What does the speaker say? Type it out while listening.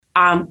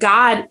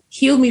God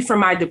healed me from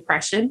my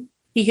depression.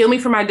 He healed me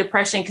from my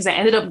depression because I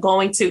ended up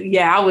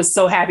I was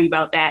so happy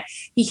about that.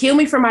 He healed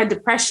me from my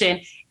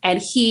depression,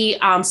 and he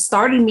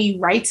started me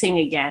writing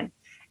again.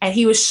 And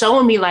he was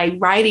showing me like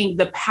writing,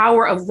 the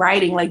power of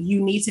writing, like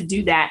you need to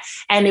do that.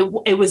 And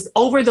it was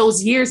over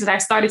those years that I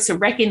started to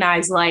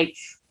recognize like,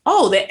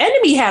 oh, the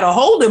enemy had a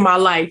hold in my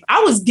life.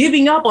 I was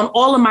giving up on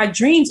all of my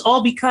dreams,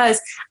 all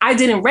because I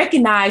didn't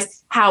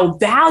recognize how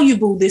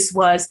valuable this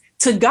was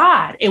to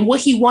God and what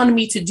he wanted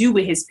me to do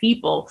with his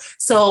people.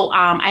 So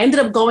I ended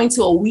up going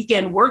to a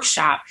weekend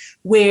workshop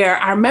where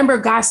I remember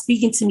God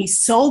speaking to me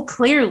so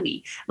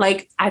clearly.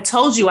 Like I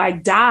told you, I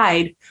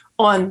died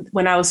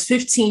when I was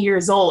 15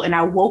 years old and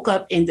I woke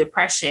up in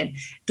depression.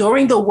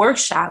 During the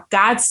workshop,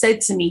 God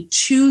said to me,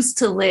 choose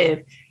to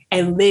live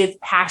and live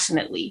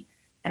passionately.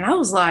 And I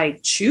was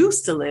like,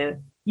 choose to live?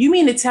 You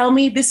mean to tell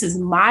me this is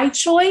my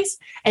choice?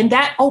 And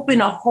that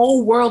opened a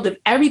whole world of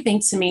everything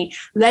to me,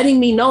 letting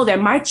me know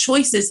that my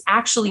choices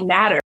actually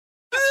matter.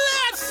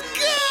 Let's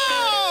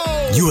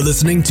go! You are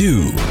listening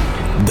to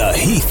the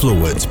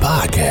Heathfluence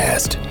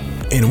Podcast.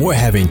 And we're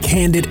having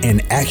candid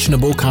and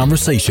actionable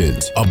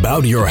conversations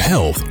about your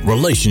health,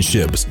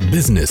 relationships,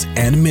 business,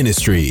 and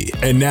ministry.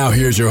 And now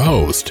here's your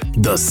host,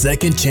 the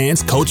Second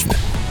Chance Coach,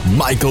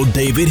 Michael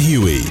David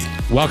Huey.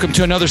 Welcome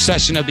to another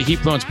session of the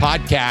Heathfluence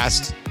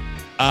Podcast.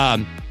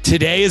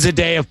 Today is a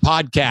day of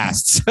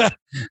podcasts.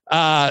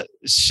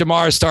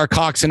 Shamara Star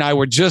Cox and I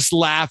were just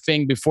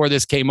laughing before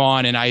this came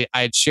on, and I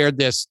had shared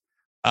this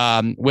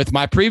with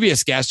my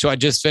previous guest, who I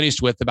just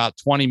finished with about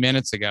 20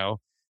 minutes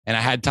ago. And I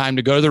had time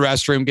to go to the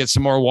restroom, get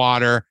some more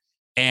water,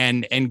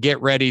 and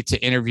get ready to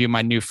interview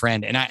my new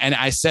friend. And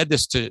I said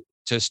this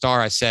to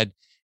Star. I said,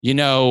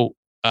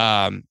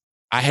 I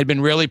had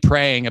been really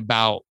praying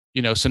about,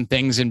 some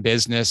things in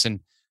business and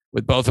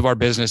with both of our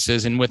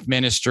businesses and with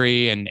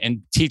ministry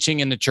and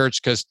teaching in the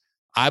church, because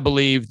I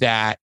believe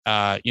that,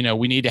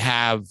 we need to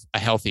have a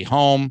healthy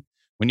home.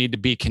 We need to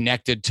be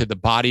connected to the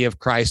body of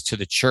Christ, to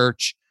the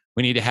church.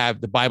 We need to have,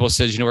 the Bible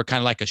says, we're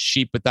kind of like a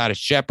sheep without a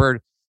shepherd.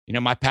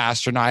 My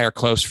pastor and I are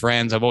close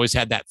friends. I've always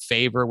had that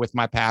favor with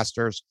my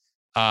pastors.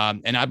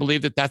 And I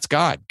believe that that's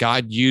God.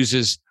 God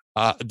uses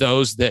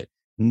those that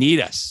need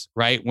us,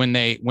 right? When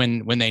they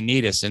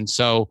need us. And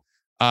so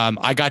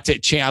I got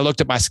to I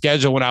looked at my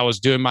schedule when I was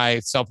doing my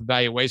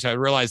self-evaluation. I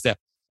realized that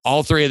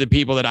all three of the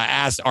people that I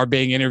asked are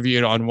being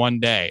interviewed on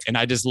one day. And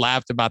I just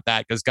laughed about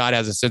that because God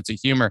has a sense of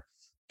humor.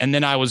 And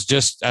then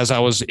as I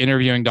was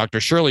interviewing Dr.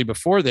 Shirley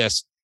before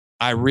this,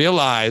 I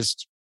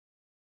realized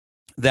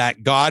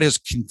that God has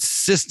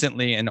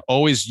consistently and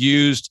always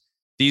used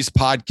these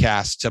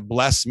podcasts to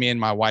bless me and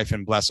my wife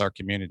and bless our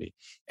community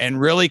and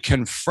really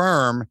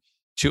confirm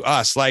to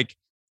us. Like,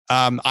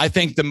 I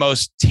think the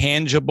most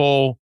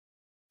tangible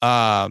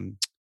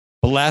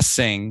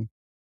blessing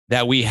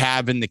that we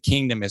have in the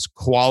kingdom is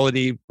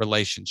quality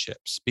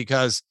relationships,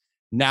 because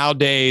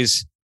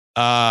nowadays,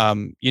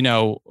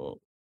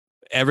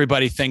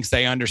 everybody thinks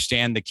they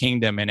understand the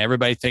kingdom and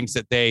everybody thinks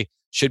that they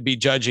should be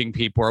judging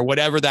people or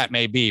whatever that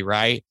may be,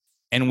 right?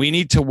 And we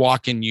need to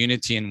walk in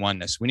unity and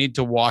oneness. We need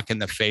to walk in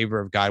the favor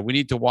of God. We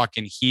need to walk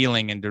in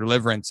healing and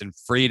deliverance and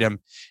freedom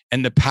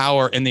and the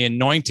power and the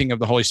anointing of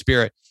the Holy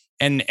Spirit,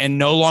 and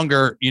no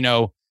longer,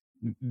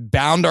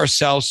 bound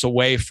ourselves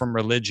away from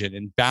religion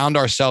and bound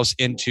ourselves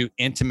into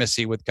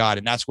intimacy with God.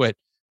 And that's what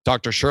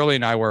Dr. Shirley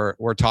and I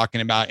were talking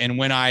about. And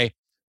when I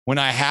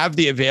have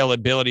the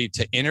availability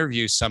to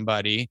interview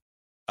somebody,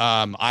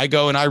 I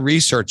go and I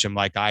research them.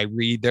 Like I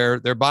read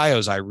their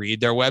bios, I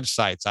read their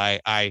websites.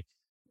 I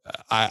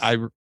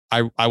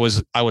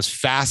was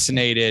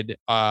fascinated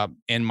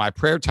in my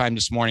prayer time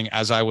this morning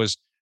as I was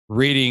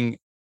reading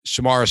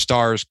Shamara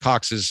Star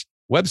Cox's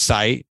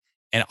website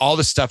and all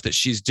the stuff that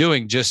she's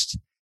doing. Just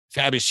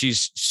fabulous.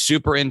 She's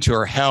super into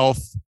her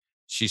health.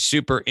 She's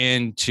super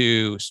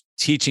into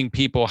teaching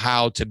people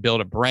how to build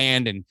a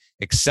brand and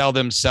excel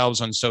themselves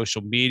on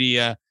social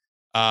media.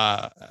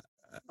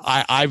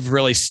 I've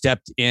really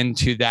stepped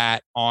into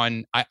that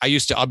I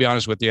used to, I'll be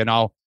honest with you, and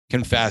I'll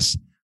confess,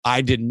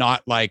 I did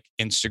not like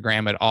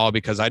Instagram at all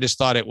because I just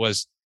thought it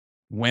was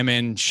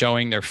women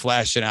showing their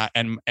flesh. And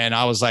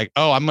I was like,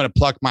 oh, I'm going to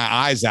pluck my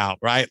eyes out,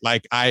 right?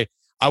 Like I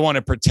want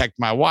to protect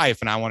my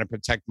wife and I want to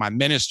protect my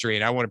ministry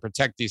and I want to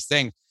protect these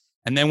things.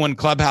 And then when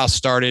Clubhouse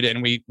started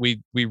and we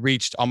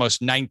reached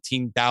almost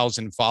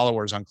 19,000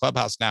 followers on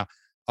Clubhouse now,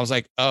 I was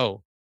like,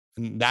 oh,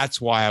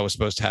 that's why I was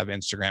supposed to have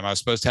Instagram. I was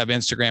supposed to have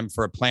Instagram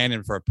for a plan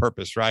and for a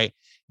purpose, right?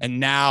 And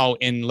now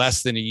in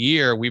less than a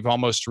year, we've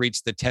almost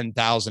reached the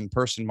 10,000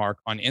 person mark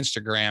on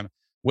Instagram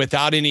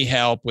without any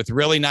help, with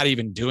really not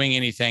even doing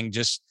anything,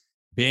 just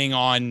being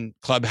on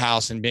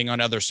Clubhouse and being on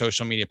other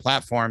social media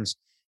platforms.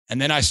 And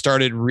then I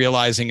started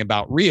realizing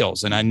about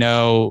Reels. And I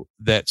know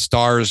that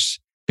Star's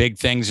big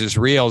things is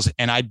Reels.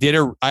 And I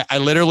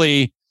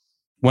literally,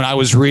 when I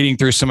was reading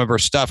through some of her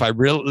stuff,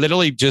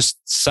 literally just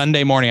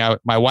Sunday morning,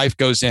 my wife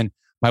goes in.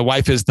 My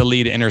wife is the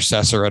lead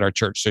intercessor at our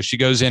church. So she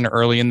goes in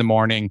early in the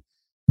morning,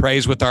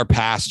 prays with our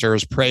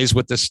pastors, prays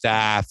with the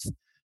staff,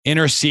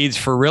 intercedes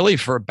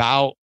for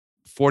about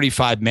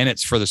 45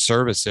 minutes for the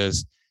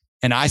services.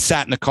 And I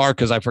sat in the car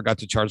because I forgot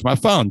to charge my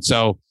phone.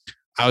 So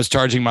I was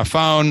charging my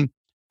phone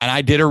and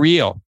I did a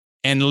reel.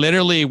 And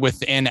literally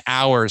within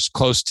hours,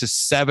 close to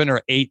 7,000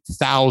 or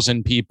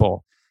 8,000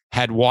 people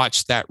had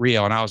watched that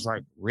reel. And I was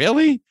like,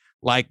 really?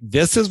 Like,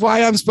 this is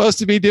why I'm supposed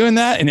to be doing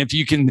that? And if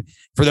you can,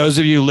 for those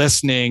of you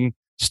listening,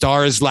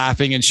 Star is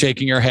laughing and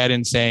shaking her head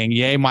and saying,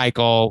 yay,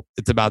 Michael,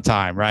 it's about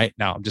time, right?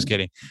 No, I'm just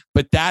kidding.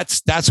 But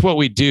that's what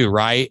we do,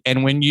 right?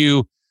 And I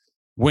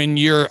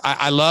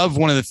love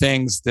one of the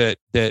things that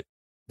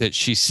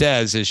she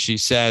says is she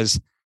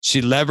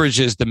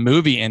leverages the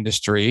movie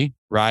industry,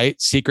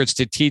 right? Secrets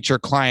to teach her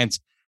clients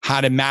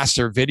how to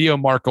master video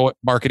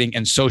marketing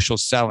and social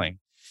selling.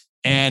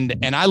 And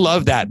I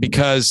love that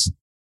because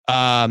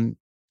in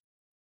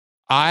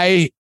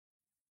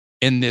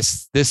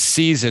this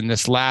season,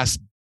 this last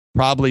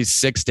probably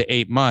 6 to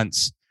 8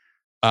 months,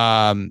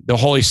 the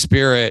Holy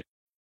Spirit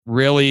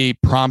really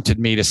prompted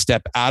me to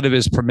step out of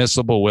his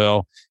permissible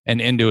will and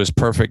into his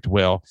perfect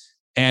will.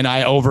 And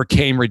I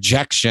overcame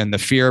rejection, the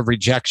fear of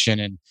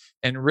rejection,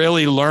 and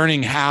really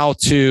learning how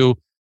to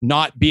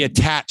not be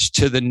attached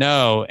to the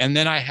no. And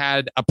then I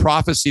had a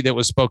prophecy that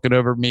was spoken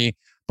over me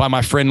by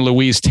my friend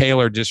Louise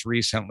Taylor just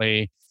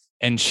recently.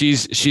 And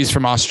she's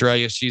from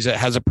Australia.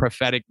 Has a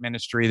prophetic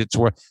ministry that's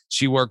where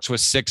she works with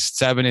 6,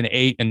 7, and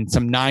 8 and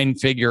some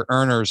 9-figure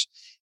earners.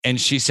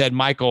 And she said,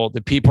 Michael,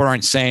 the people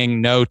aren't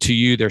saying no to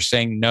you. They're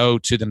saying no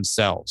to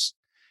themselves.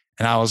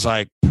 And I was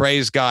like,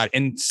 praise God.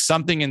 And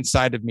something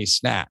inside of me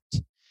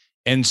snapped.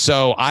 And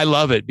so I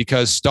love it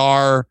because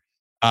Star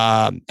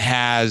I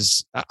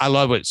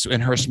love it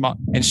in her small,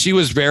 and she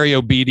was very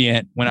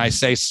obedient. When I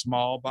say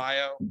small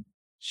bio,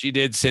 she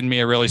did send me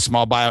a really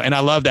small bio. And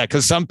I love that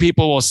because some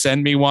people will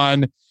send me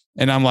one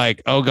and I'm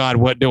like, oh God,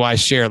 what do I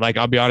share? Like,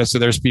 I'll be honest, so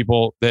there's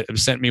people that have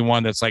sent me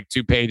one that's like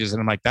 2 pages and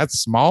I'm like, that's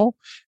small.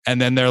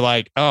 And then they're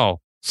like, oh,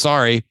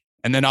 sorry.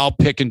 And then I'll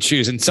pick and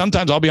choose. And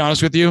sometimes I'll be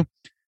honest with you,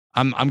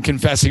 I'm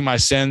confessing my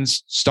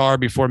sins, Star,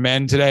 before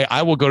men today.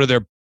 I will go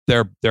to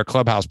their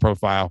Clubhouse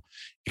profile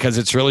because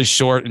it's really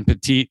short and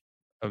petite.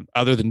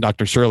 Other than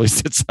Dr. Shirley's,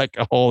 it's like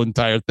a whole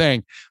entire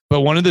thing. But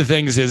one of the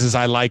things is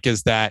I like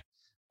is that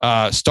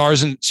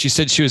Stars, and she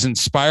said she was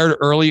inspired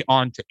early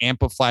on to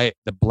amplify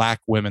the Black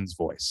women's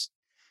voice.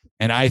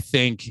 And I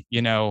think,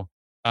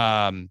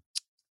 I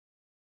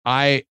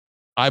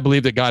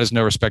believe that God is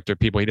no respecter of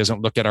people. He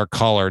doesn't look at our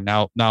color.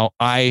 Now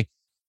I'm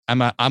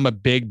a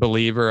big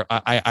believer.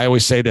 I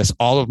always say this.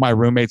 All of my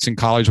roommates in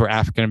college were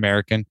African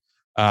American.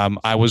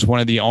 I was one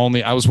of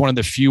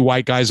the few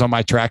white guys on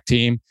my track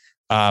team.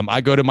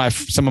 I go to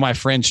some of my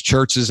friends'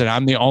 churches, and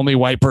I'm the only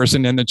white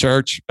person in the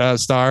church,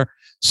 Star.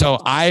 So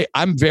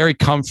I'm very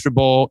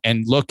comfortable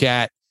and look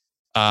at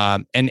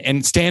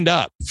and stand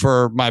up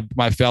for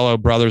my fellow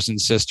brothers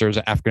and sisters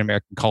of African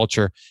American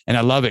culture, and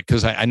I love it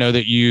because I know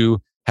that you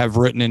have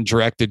written and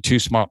directed 2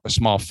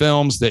 small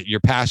films, that you're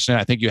passionate.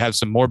 I think you have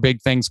some more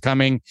big things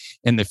coming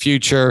in the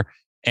future,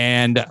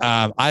 and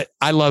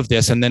I love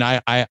this. And then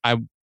I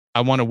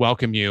want to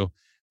welcome you.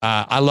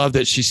 I love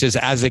that she says,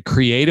 as a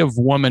creative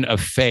woman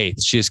of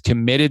faith, she is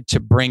committed to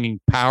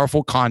bringing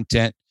powerful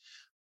content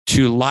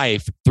to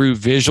life through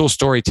visual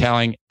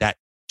storytelling that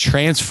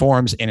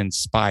transforms and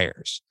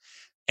inspires.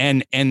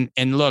 And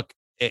look,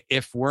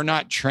 if we're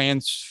not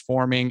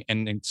transforming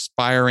and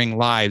inspiring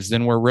lives,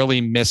 then we're really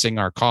missing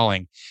our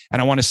calling.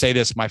 And I want to say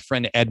this, my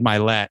friend Ed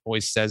Milet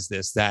always says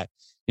this, that,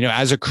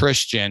 as a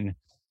Christian,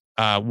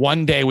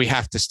 one day we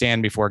have to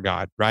stand before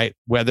God, right?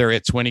 Whether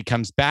it's when he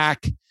comes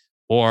back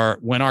or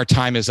when our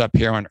time is up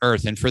here on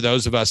earth. And for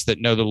those of us that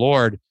know the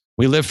Lord,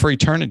 we live for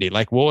eternity.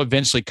 Like, we'll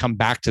eventually come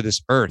back to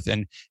this earth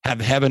and have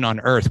heaven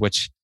on earth,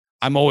 which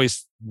I'm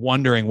always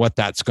wondering what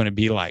that's going to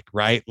be like,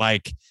 right?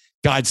 Like,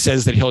 God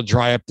says that he'll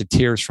dry up the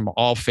tears from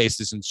all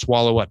faces and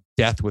swallow up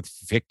death with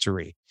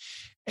victory.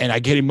 And I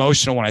get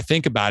emotional when I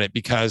think about it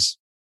because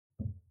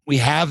we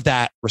have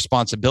that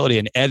responsibility.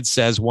 And Ed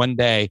says one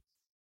day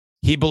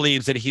he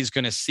believes that he's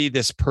going to see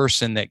this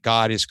person that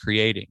God is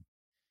creating.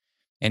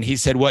 And he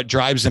said what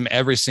drives him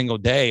every single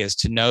day is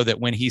to know that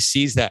when he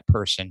sees that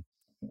person,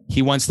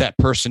 he wants that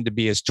person to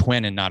be his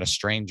twin and not a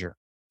stranger.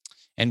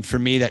 And for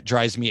me, that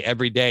drives me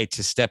every day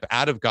to step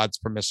out of God's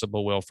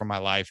permissible will for my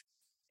life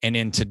and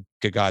out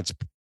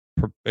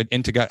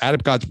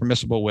of God's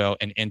permissible will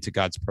and into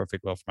God's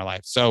perfect will for my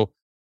life. So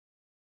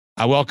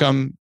I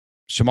welcome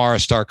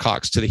Shamara Star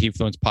Cox to the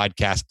Hefluence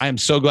podcast. I am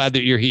so glad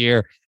that you're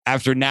here.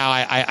 After now,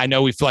 I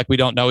know we feel like we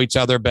don't know each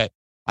other, but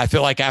I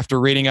feel like after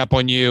reading up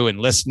on you and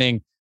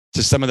listening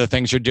to some of the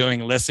things you're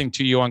doing, listening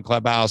to you on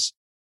Clubhouse,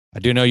 I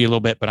do know you a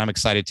little bit, but I'm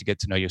excited to get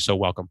to know you. So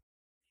welcome.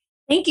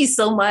 Thank you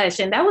so much.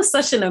 And that was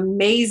such an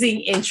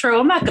amazing intro.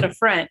 I'm not going to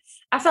front.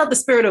 I felt the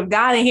Spirit of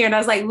God in here, and I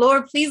was like,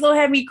 Lord, please don't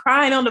have me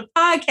crying on the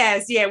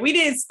podcast yet. We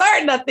didn't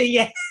start nothing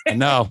yet. I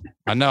know.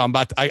 I'm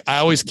about to, I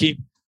always keep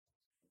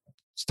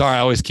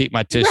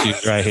my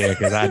tissues right here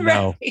because I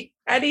know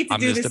I need to I'm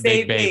do just the a big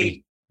same baby.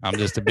 thing. I'm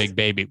just a big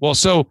baby. Well,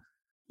 so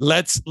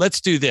let's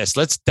do this.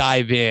 Let's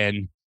dive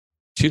in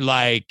to,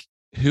 like,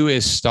 who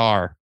is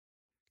Star?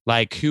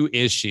 Like, who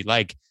is she?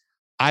 Like,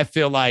 I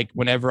feel like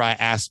whenever I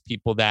ask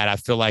people that, I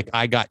feel like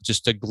I got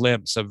just a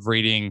glimpse of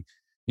reading,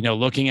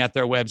 looking at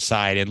their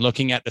website and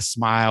looking at the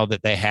smile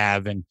that they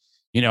have and,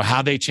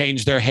 how they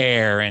change their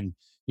hair and,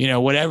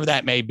 whatever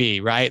that may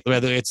be, right?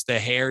 Whether it's the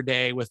hair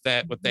day with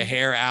the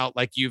hair out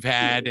like you've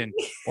had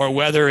or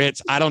whether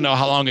it's, I don't know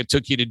how long it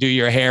took you to do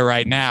your hair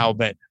right now,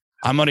 but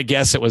I'm going to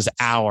guess it was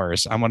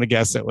hours.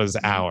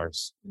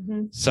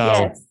 Mm-hmm.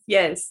 So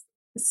yes.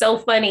 So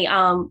funny.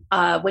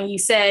 When you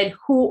said,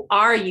 who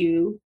are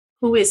you?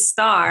 Who is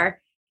Star?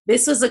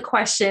 This was a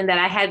question that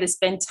I had to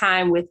spend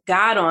time with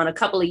God on a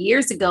couple of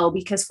years ago,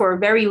 because for a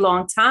very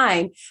long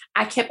time,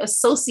 I kept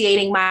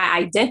associating my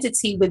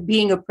identity with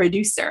being a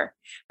producer.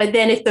 But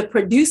then if the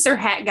producer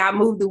hat got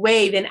moved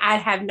away, then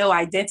I'd have no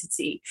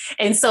identity.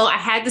 And so I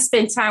had to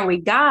spend time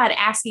with God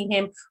asking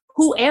him,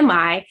 who am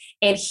I?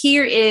 And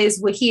here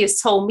is what he has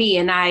told me.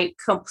 And I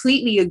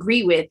completely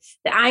agree with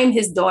that. I am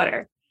his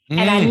daughter.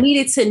 And I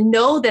needed to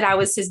know that I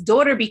was his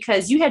daughter,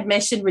 because you had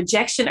mentioned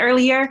rejection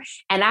earlier,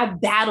 and I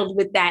battled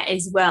with that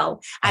as well.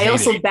 I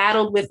also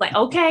battled with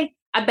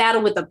I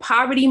battled with the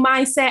poverty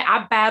mindset.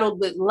 I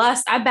battled with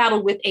lust. I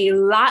battled with a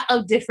lot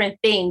of different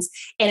things.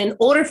 And in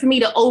order for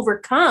me to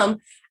overcome,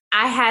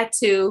 I had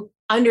to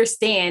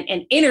understand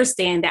and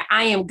understand that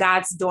I am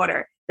God's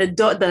daughter, the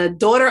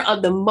daughter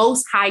of the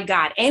Most High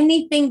God.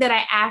 Anything that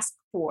I ask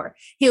for,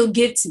 he'll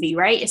give to me,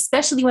 right?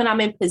 Especially when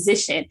I'm in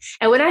position.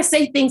 And when I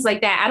say things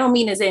like that, I don't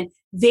mean as in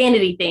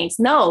vanity things.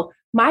 No,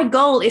 my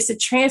goal is to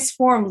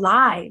transform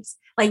lives.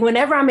 Like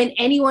whenever I'm in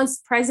anyone's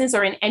presence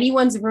or in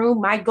anyone's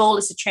room, my goal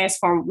is to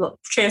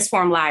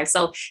transform lives.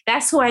 So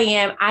that's who I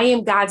am. I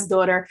am God's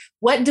daughter.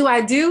 What do?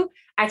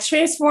 I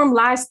transform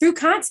lives through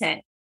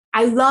content.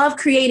 I love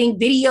creating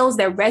videos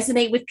that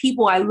resonate with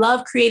people. I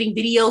love creating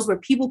videos where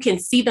people can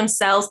see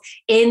themselves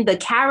in the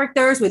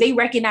characters, where they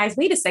recognize,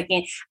 wait a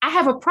second, I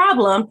have a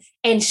problem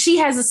and she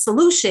has a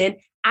solution.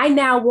 I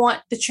now want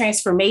the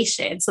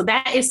transformation. So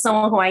that is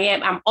someone who I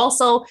am. I'm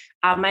also,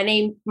 my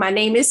name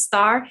is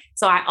Star.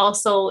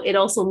 So it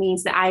also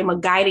means that I am a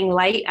guiding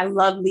light. I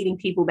love leading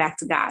people back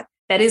to God.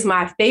 That is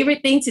my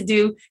favorite thing to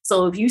do.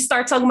 So if you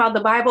start talking about the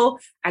Bible,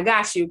 I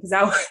got you, because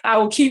I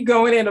will keep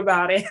going in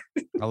about it.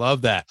 I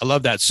love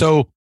that.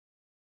 So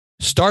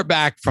start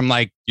back from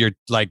your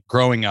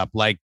growing up,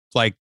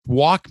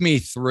 walk me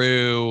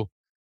through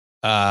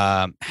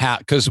how,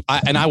 because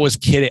I was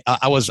kidding.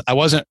 I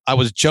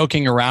was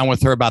joking around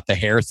with her about the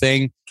hair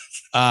thing.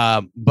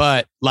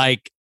 But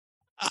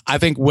I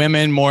think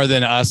women more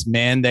than us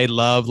men, they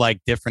love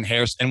different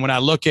hairs. And when I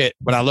look at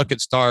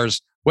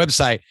Star's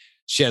website,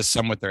 she has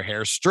some with their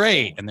hair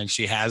straight, and then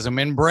she has them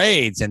in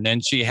braids, and then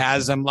she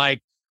has them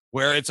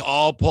where it's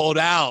all pulled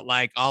out,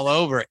 all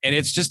over. And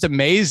it's just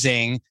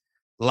amazing,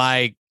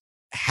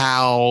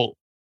 how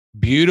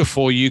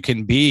beautiful you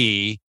can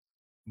be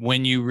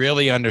when you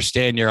really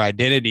understand your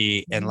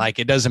identity. And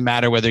it doesn't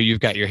matter whether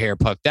you've got your hair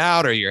puffed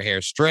out or your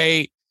hair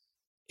straight,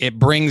 it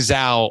brings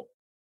out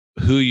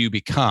who you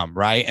become.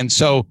 Right. And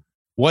so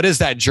what does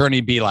that journey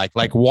be like?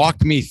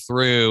 Walk me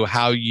through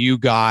how you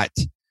got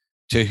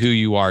to who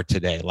you are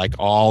today,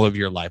 all of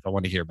your life. I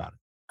want to hear about it.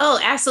 Oh,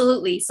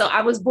 absolutely. So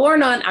I was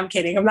born I'm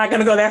kidding. I'm not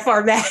going to go that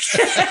far back.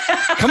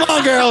 Come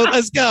on, girl.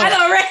 Let's go. I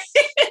know, right?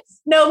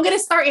 No, I'm going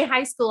to start in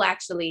high school,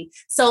 actually.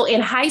 So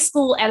in high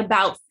school at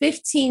about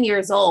 15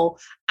 years old,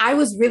 I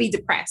was really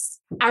depressed.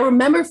 I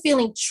remember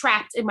feeling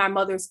trapped in my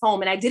mother's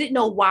home, and I didn't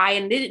know why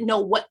and didn't know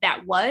what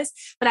that was.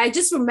 But I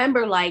just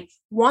remember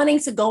wanting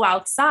to go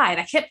outside.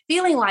 I kept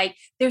feeling like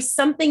there's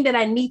something that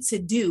I need to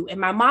do. And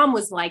my mom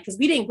was because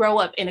we didn't grow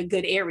up in a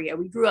good area.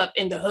 We grew up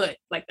in the hood,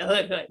 the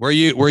hood. Were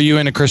you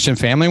in a Christian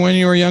family when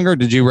you were younger?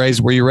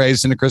 Were you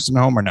raised in a Christian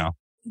home or no?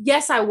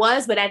 Yes, I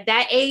was. But at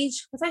that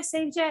age, was I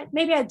saved yet?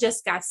 Maybe I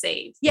just got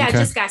saved. Yeah, okay.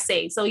 I just got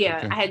saved. So yeah,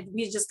 okay.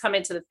 We had just come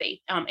into the faith,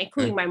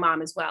 including my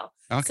mom as well.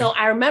 Okay. So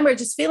I remember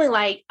just feeling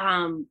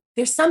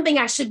there's something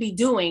I should be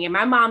doing. And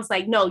my mom's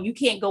no, you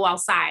can't go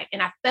outside.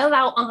 And I fell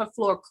out on her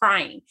floor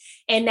crying.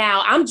 And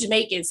now I'm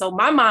Jamaican. So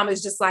my mom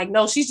is just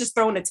no, she's just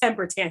throwing a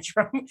temper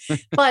tantrum.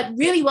 But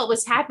really what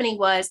was happening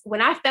was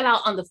when I fell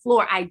out on the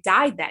floor, I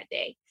died that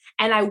day.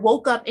 And I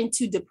woke up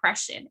into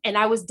depression. And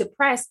I was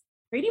depressed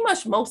pretty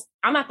much is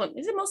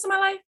it most of my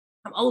life?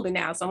 I'm older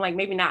now, so I'm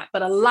maybe not,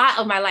 but a lot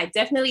of my life,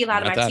 definitely a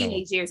lot of my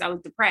teenage years, I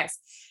was depressed.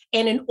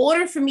 And in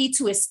order for me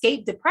to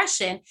escape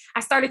depression,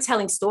 I started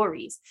telling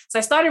stories. So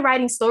I started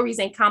writing stories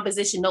in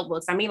composition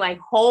notebooks. I mean,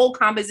 whole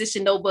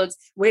composition notebooks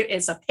where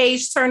it's a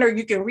page turner,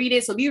 you can read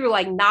it. So these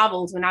were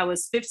novels when I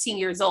was 15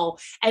 years old.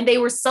 And they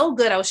were so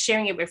good. I was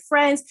sharing it with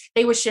friends.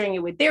 They were sharing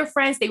it with their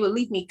friends. They would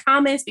leave me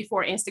comments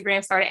before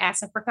Instagram started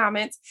asking for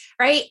comments,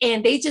 right?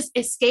 And they just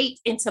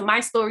escaped into my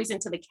stories,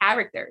 into the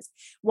characters.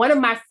 One of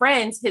my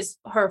friends,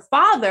 her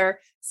father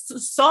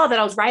saw that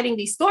I was writing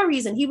these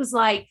stories, and he was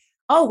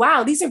oh,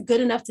 wow, these are good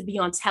enough to be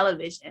on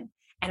television.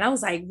 And I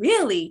was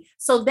really?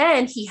 So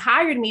then he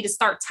hired me to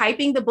start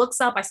typing the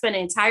books up. I spent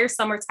an entire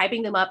summer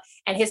typing them up,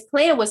 and his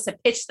plan was to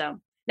pitch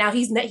them. Now,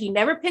 he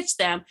never pitched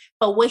them,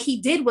 but what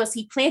he did was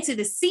he planted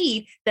a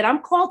seed that I'm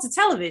called to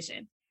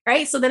television.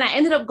 right? So then I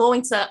ended up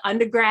going to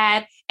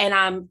undergrad and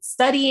I'm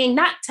studying,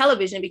 not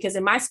television, because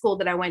in my school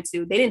that I went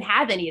to, they didn't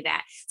have any of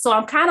that. So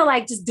I'm kind of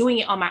like just doing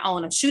it on my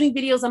own. I'm shooting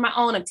videos on my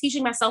own. I'm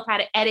teaching myself how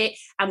to edit.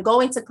 I'm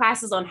going to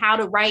classes on how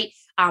to write.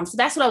 So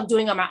that's what I was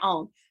doing on my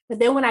own. But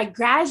then when I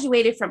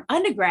graduated from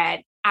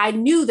undergrad, I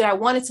knew that I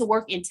wanted to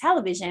work in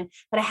television,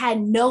 but I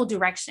had no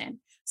direction.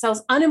 So I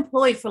was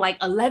unemployed for like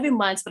 11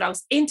 months, but I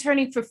was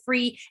interning for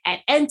free at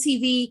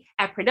MTV,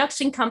 at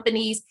production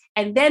companies.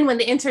 And then when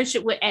the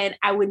internship would end,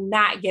 I would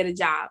not get a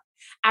job.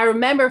 I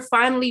remember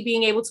finally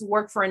being able to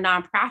work for a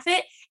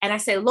nonprofit. And I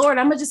said, Lord,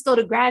 I'm going to just go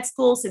to grad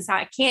school since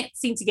I can't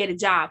seem to get a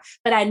job.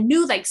 But I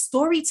knew like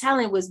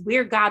storytelling was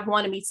where God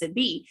wanted me to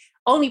be.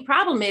 Only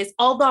problem is,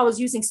 although I was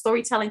using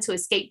storytelling to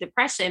escape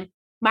depression,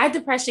 my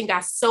depression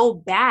got so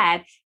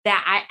bad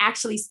that I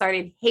actually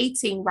started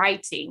hating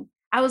writing.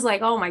 I was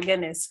like, oh my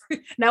goodness,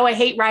 now I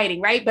hate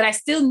writing, right? But I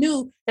still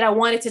knew that I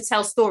wanted to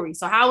tell stories.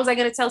 So how was I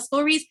going to tell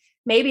stories?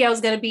 Maybe I was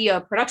going to be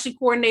a production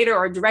coordinator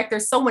or a director.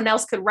 Someone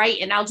else could write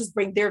and I'll just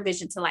bring their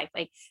vision to life.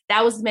 Like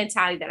that was the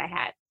mentality that I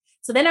had.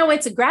 So then I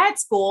went to grad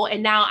school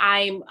and now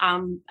I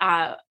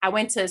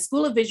went to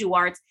School of Visual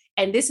Arts.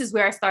 And this is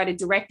where I started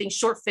directing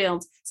short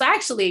films. So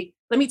actually,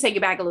 let me take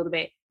it back a little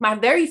bit. My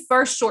very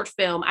first short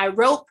film, I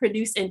wrote,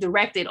 produced, and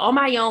directed on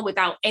my own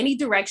without any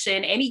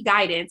direction, any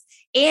guidance,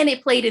 and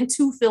it played in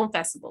 2 film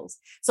festivals.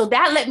 So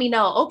that let me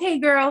know, okay,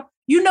 girl,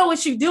 you know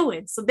what you're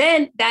doing. So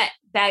then that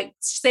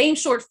same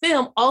short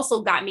film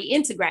also got me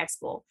into grad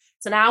school.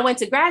 So now I went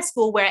to grad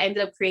school where I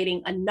ended up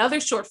creating another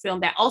short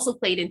film that also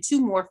played in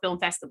 2 more film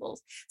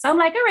festivals. So I'm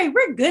like, all right,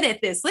 we're good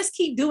at this. Let's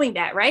keep doing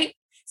that, right?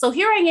 So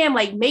here I am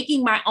like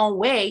making my own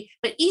way.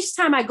 But each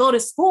time I go to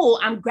school,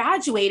 I'm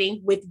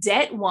graduating with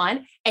debt,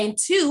 1, and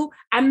 2,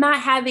 I'm not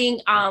having,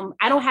 I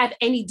don't have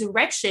any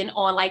direction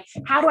on like,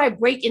 how do I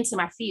break into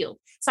my field?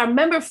 So I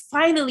remember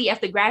finally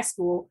after grad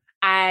school,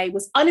 I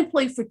was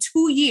unemployed for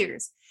 2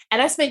 years.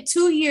 And I spent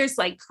 2 years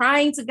like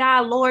crying to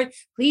God, Lord,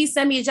 please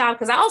send me a job.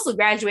 Because I also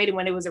graduated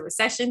when it was a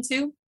recession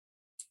too.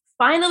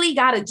 Finally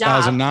got a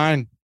job.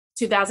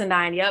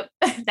 2009. Yep.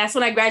 That's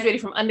when I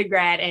graduated from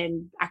undergrad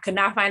and I could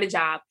not find a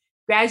job.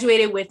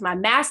 Graduated with my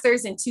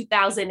master's in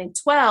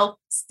 2012,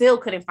 still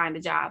couldn't find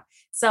a job.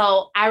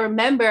 So I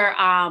remember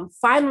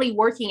finally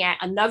working at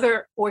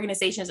another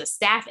organization as a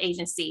staff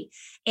agency.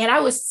 And I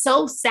was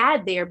so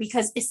sad there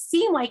because it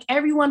seemed like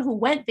everyone who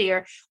went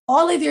there,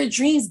 all of their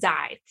dreams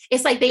died.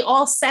 It's like they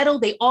all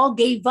settled, they all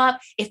gave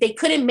up. If they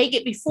couldn't make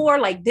it before,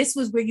 like this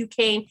was where you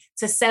came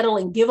to settle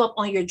and give up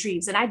on your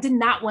dreams. And I did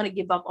not want to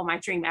give up on my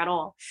dream at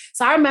all.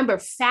 So I remember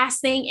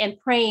fasting and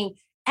praying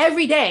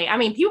every day. I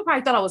mean, people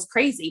probably thought I was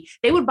crazy.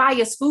 They would buy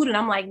us food and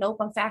I'm like, nope,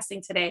 I'm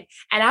fasting today.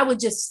 And I would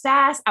just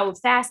fast. I would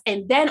fast.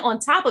 And then on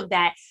top of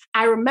that,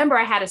 I remember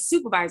I had a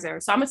supervisor.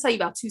 So I'm going to tell you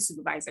about 2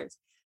 supervisors.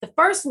 The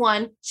first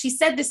one, she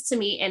said this to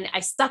me and I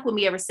stuck with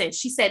me ever since.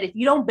 She said, if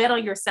you don't bet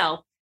on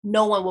yourself,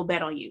 no one will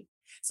bet on you.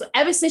 So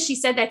ever since she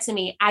said that to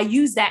me, I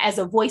used that as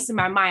a voice in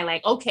my mind,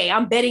 like, okay,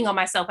 I'm betting on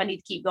myself. I need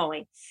to keep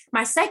going.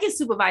 My second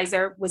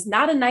supervisor was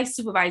not a nice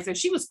supervisor.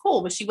 She was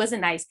cool, but she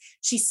wasn't nice.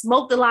 She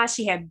smoked a lot.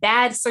 She had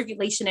bad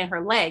circulation in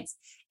her legs.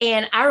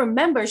 And I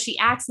remember she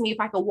asked me if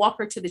I could walk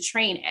her to the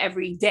train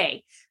every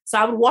day. So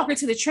I would walk her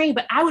to the train,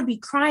 but I would be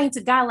crying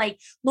to God, like,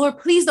 Lord,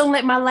 please don't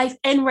let my life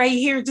end right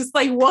here. Just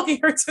like walking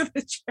her to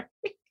the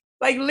train.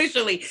 Like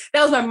literally,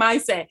 that was my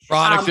mindset.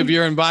 Product of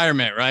your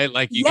environment, right?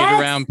 Like you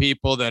get around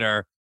people that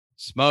are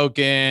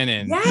smoking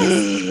and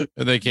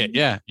they can't.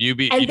 Yeah, you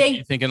be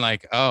thinking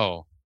like,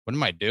 oh, what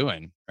am I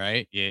doing?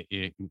 Right?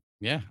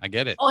 Yeah, I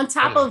get it. On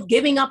top of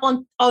giving up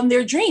on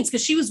their dreams,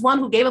 because she was one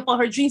who gave up on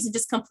her dreams and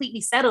just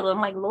completely settled. I'm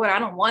like, Lord, I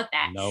don't want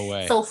that. No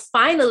way. So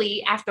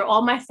finally, after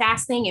all my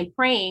fasting and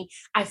praying,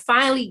 I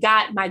finally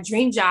got my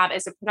dream job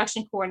as a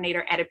production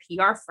coordinator at a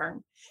PR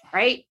firm,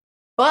 right?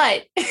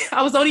 But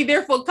I was only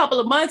there for a couple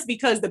of months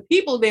because the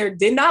people there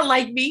did not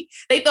like me.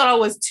 They thought I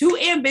was too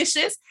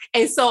ambitious.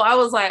 And so I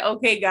was like,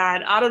 okay,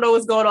 God, I don't know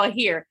what's going on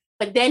here.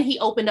 But then he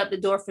opened up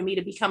the door for me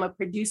to become a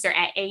producer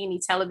at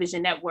A&E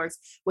Television Networks,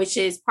 which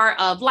is part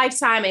of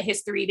Lifetime and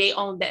History. They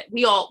own that.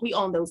 We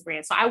own those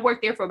brands. So I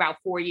worked there for about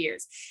 4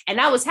 years. And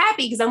I was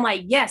happy because I'm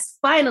like, yes,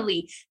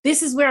 finally,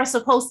 this is where I'm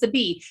supposed to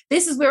be.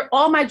 This is where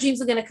all my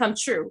dreams are going to come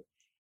true.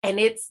 And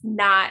it's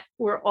not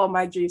where all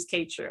my dreams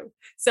came true.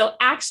 So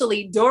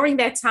actually, during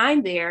that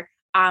time there,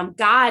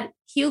 God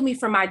healed me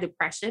from my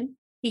depression.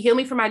 He healed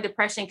me from my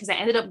depression because I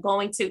ended up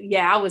going to,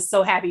 I was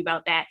so happy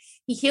about that.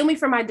 He healed me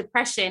from my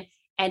depression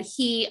and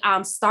he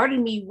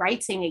started me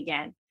writing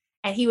again.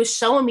 And he was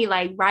showing me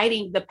like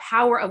writing, the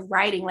power of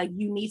writing, like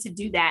you need to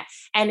do that.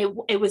 And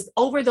it was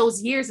over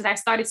those years that I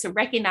started to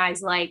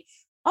recognize like,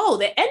 oh,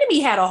 the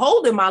enemy had a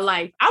hold in my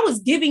life. I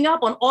was giving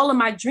up on all of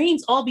my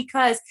dreams, all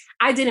because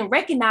I didn't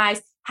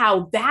recognize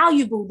how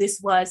valuable this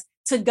was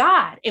to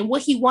God and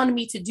what he wanted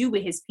me to do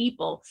with his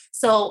people.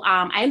 So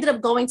I ended up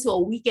going to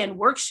a weekend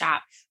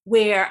workshop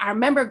where I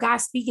remember God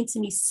speaking to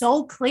me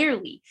so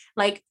clearly.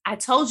 Like I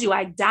told you,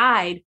 I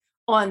died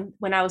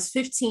when I was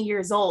 15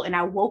 years old and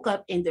I woke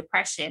up in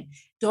depression.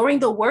 During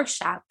the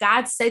workshop,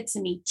 God said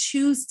to me,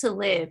 choose to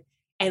live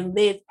and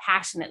live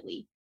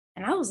passionately.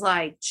 And I was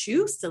like,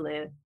 choose to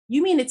live?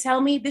 You mean to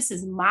tell me this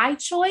is my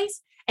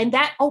choice? And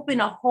that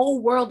opened a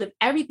whole world of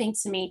everything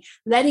to me,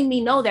 letting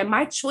me know that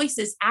my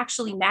choices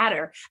actually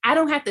matter. I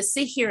don't have to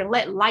sit here and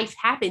let life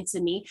happen to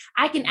me.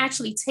 I can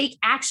actually take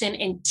action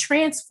and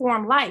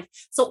transform life.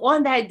 So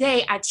on that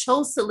day, I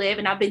chose to live,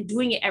 and I've been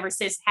doing it ever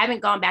since.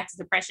 Haven't gone back to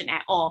depression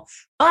at all.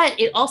 But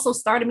it also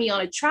started me on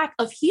a track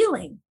of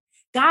healing.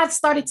 God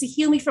started to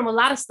heal me from a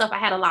lot of stuff. I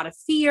had a lot of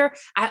fear.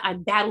 I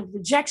battled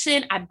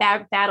rejection. I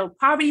battled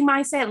poverty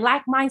mindset,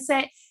 lack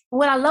mindset. And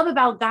what I love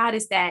about God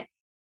is that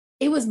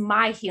it was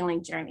my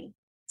healing journey.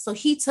 So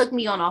he took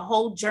me on a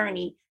whole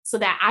journey so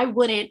that I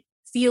wouldn't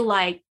feel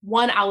like,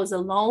 one, I was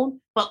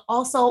alone, but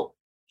also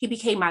he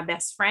became my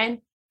best friend.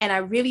 And I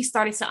really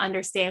started to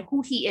understand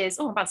who he is.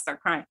 Oh, I'm about to start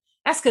crying.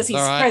 That's because he's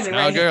present,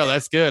 right? Oh, girl,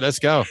 that's good. Let's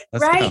go.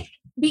 Right?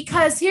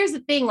 Because here's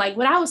the thing, like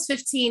when I was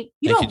 15,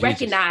 you don't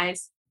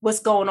recognize what's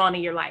going on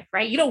in your life,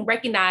 right? You don't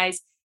recognize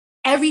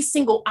every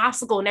single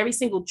obstacle and every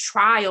single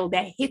trial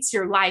that hits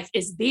your life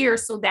is there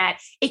so that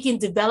it can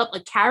develop a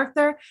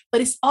character, but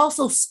it's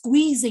also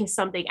squeezing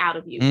something out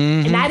of you.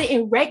 Mm-hmm. And I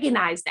didn't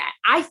recognize that.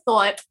 I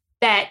thought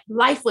that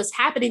life was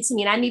happening to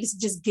me and I needed to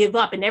just give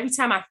up. And every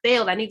time I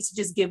failed, I needed to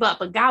just give up.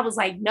 But God was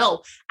like,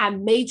 no, I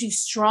made you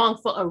strong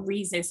for a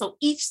reason. So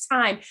each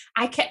time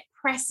I kept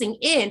pressing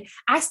in,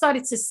 I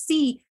started to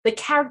see the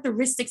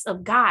characteristics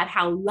of God,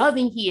 how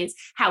loving he is,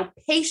 how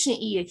patient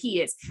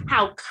he is,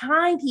 how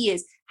kind he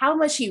is, how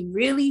much he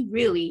really,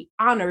 really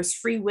honors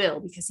free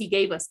will because he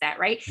gave us that,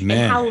 right? Man.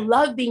 And how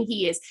loving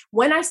he is.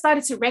 When I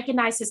started to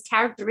recognize his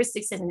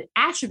characteristics and his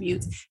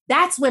attributes,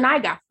 that's when I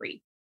got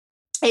free.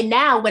 And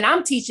now when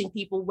I'm teaching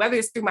people, whether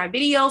it's through my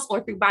videos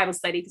or through Bible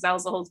study, because I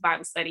also host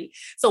Bible study.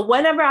 So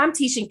whenever I'm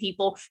teaching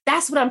people,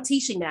 that's what I'm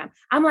teaching them.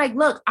 I'm like,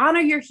 look, honor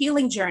your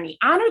healing journey,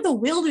 honor the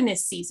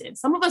wilderness season.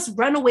 Some of us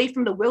run away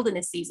from the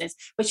wilderness seasons,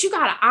 but you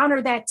got to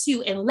honor that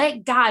too. And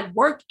let God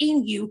work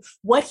in you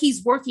what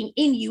he's working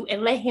in you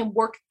and let him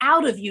work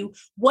out of you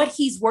what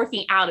he's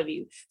working out of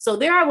you. So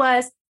there I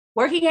was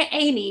working at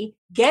A&E,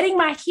 getting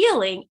my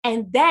healing.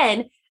 And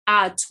then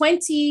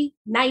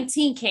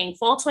 2019 came,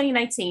 fall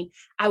 2019.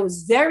 I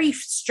was very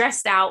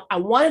stressed out. I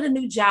wanted a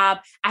new job.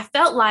 I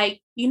felt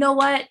like, you know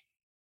what?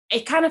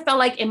 It kind of felt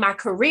like in my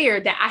career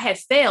that I had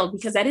failed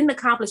because I didn't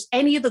accomplish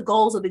any of the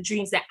goals or the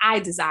dreams that I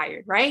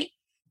desired, right?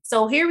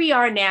 So here we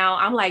are now.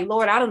 I'm like,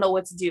 Lord, I don't know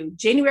what to do.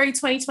 January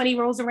 2020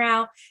 rolls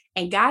around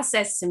and God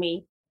says to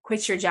me,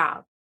 quit your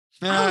job.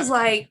 I was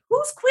like,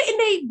 who's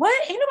quitting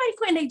what? Ain't nobody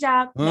quitting their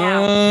job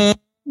now.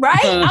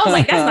 Right? I was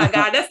like, that's not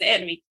God, that's the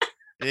enemy.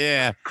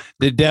 Yeah,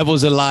 the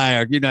devil's a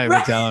liar. You're not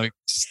even telling me.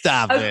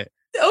 Stop it.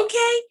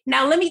 Okay.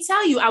 Now, let me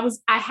tell you,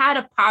 I had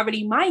a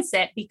poverty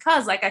mindset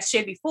because, like I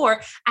shared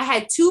before, I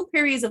had 2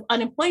 periods of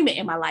unemployment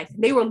in my life.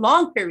 They were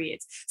long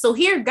periods. So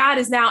here God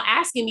is now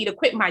asking me to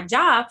quit my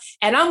job.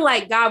 And I'm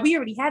like, God, we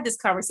already had this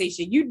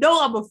conversation. You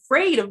know, I'm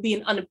afraid of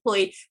being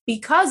unemployed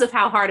because of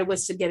how hard it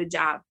was to get a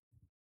job.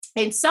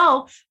 And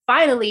so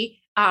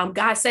finally,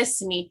 God says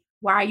to me,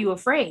 why are you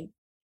afraid?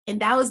 And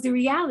that was the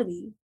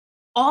reality.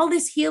 All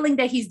this healing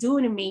that he's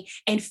doing in me,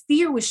 and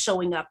fear was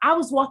showing up. I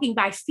was walking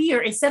by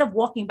fear instead of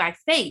walking by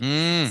faith.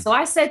 So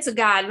I said to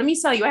God, let me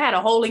tell you, I had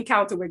a whole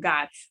encounter with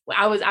God.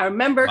 I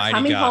remember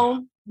coming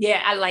home.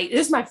 Yeah,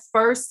 this is my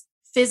first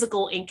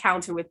physical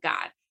encounter with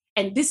God.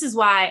 And this is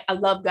why I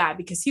love God,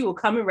 because he will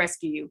come and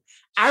rescue you.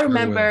 I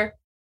remember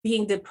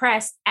being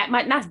depressed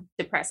not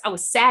depressed. I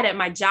was sad at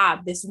my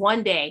job this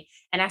one day.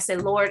 And I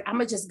said, Lord, I'm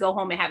going to just go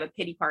home and have a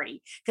pity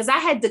party. Because I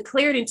had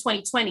declared in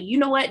 2020, you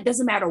know what? It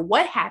doesn't matter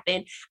what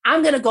happened.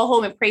 I'm going to go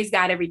home and praise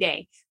God every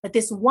day. But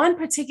this one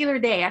particular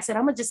day, I said,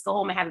 I'm going to just go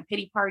home and have a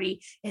pity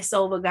party. It's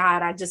over,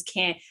 God. I just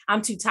can't.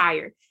 I'm too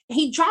tired. And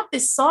he dropped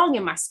this song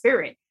in my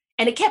spirit.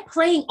 And it kept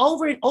playing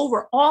over and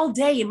over all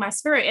day in my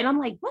spirit. And I'm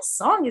like, what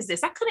song is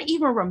this? I couldn't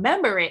even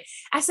remember it.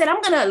 I said,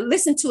 I'm going to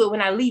listen to it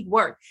when I leave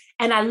work.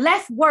 And I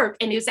left work.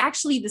 And it was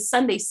actually the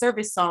Sunday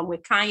service song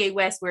with Kanye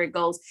West, where it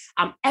goes,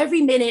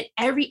 every minute,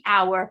 every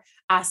hour,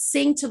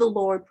 sing to the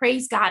Lord,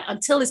 praise God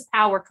until his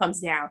power comes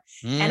down.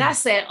 And I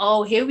said,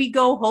 oh, here we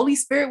go. Holy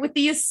Spirit with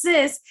the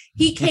assist.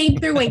 He came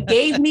through and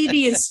gave me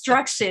the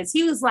instructions.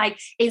 He was like,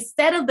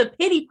 instead of the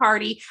pity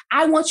party,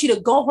 I want you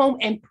to go home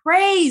and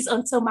praise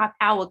until my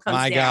power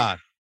comes down. God.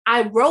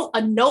 I wrote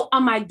a note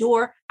on my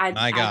door.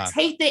 I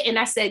taped it and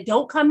I said,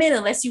 don't come in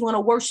unless you want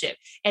to worship.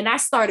 And I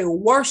started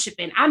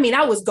worshiping. I mean,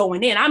 I was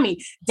going in. I mean,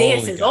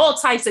 dances, all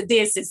types of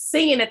dances,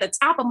 singing at the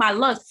top of my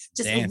lungs,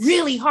 just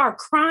really hard,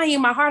 crying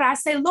in my heart. I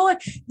said, Lord,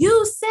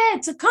 you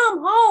said to come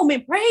home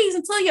and praise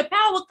until your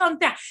power comes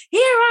down.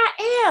 Here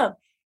I am.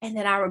 And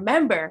then I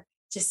remember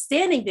just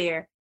standing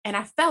there and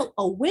I felt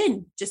a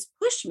wind just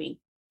push me.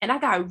 And I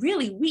got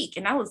really weak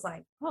and I was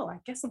like, oh, I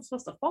guess I'm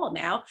supposed to fall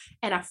now.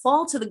 And I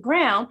fall to the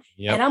ground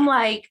and I'm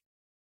like,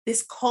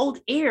 this cold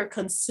air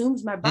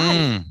consumes my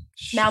body.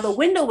 Now the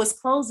window was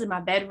closed in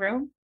my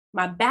bedroom.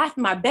 My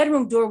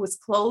bedroom door was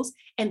closed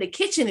and the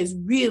kitchen is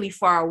really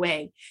far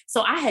away.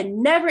 So I had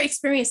never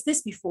experienced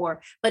this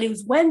before, but it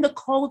was when the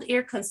cold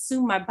air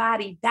consumed my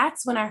body.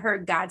 That's when I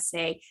heard God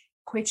say,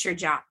 quit your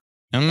job.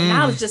 And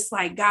I was just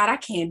like, God, I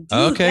can't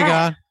do that.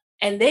 God.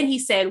 And then he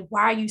said,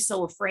 why are you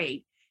so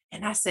afraid?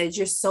 And I said,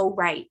 you're so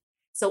right.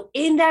 So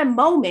in that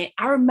moment,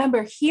 I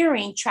remember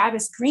hearing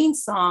Travis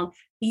Green's song,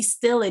 Be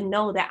Still and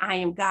Know That I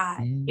Am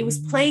God. It was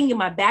playing in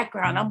my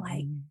background. I'm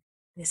like,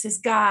 this is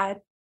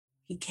God.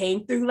 He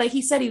came through like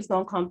he said he was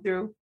going to come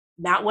through.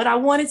 Not what I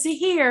wanted to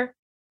hear,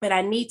 but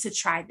I need to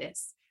try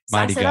this. So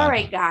Mighty I said, God. all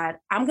right, God,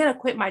 I'm going to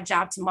quit my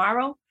job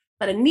tomorrow,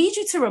 but I need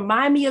you to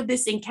remind me of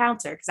this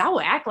encounter because I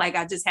will act like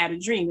I just had a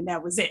dream and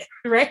that was it,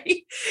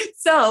 right?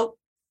 So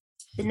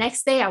the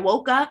next day I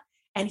woke up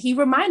and he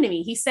reminded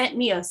me, he sent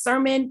me a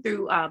sermon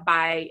through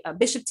by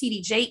Bishop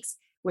T.D. Jakes,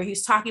 where he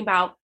was talking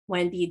about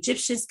when the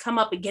Egyptians come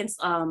up against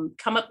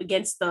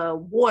the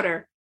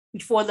water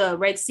before the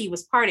Red Sea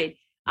was parted.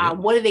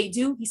 What do they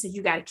do? He said,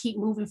 you got to keep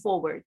moving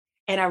forward.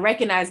 And I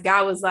recognized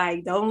God was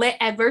like, don't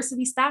let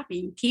adversity stop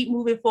you. Keep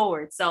moving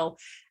forward. So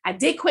I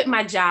did quit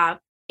my job.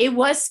 It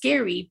was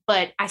scary,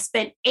 but I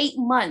spent 8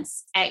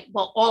 months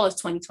all of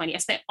 2020. I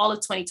spent all of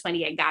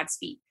 2020 at God's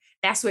feet.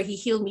 That's where he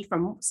healed me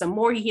from some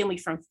more. He healed me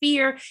from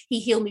fear. He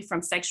healed me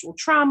from sexual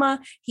trauma.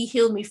 He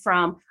healed me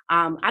from,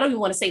 I don't even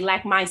want to say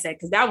lack mindset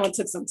because that one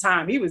took some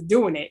time. He was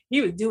doing it.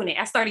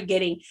 I started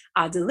getting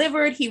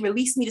delivered. He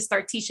released me to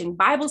start teaching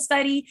Bible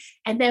study.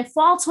 And then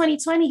fall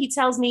 2020, he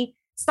tells me,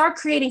 start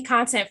creating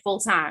content full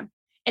time.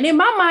 And in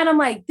my mind, I'm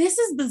like, this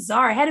is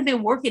bizarre. I hadn't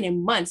been working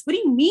in months. What do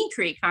you mean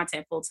create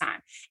content full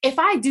time? If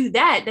I do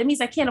that, that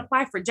means I can't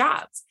apply for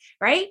jobs,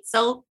 right?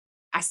 So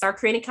I start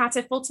creating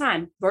content full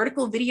time,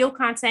 vertical video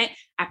content.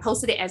 I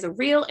posted it as a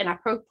reel and I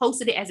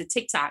posted it as a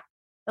TikTok.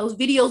 Those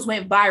videos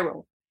went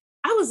viral.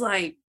 I was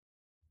like,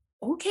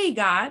 okay,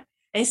 God.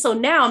 And so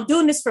now I'm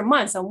doing this for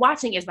months. I'm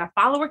watching as my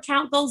follower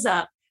count goes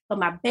up, but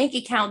my bank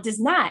account does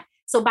not.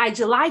 So by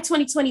July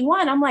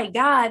 2021, I'm like,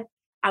 God,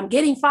 I'm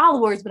getting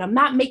followers, but I'm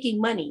not making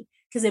money.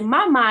 Because in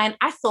my mind,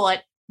 I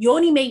thought you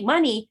only make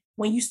money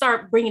when you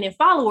start bringing in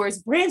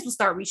followers, brands will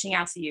start reaching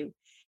out to you.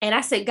 And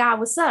I said, God,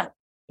 what's up?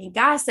 And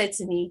God said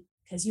to me,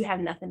 because you have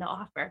nothing to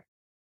offer.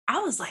 I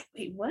was like,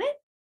 wait, what?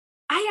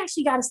 I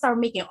actually got to start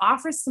making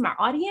offers to my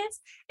audience.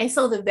 And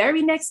so the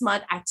very next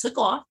month I took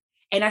off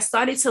and I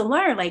started to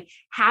learn, like,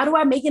 how do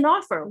I make an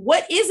offer?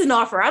 What is an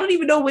offer? I don't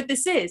even know what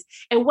this is.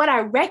 And what I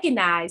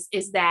recognized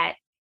is that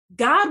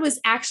God was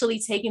actually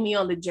taking me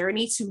on the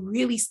journey to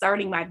really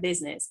starting my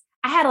business.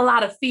 I had a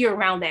lot of fear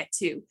around that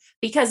too,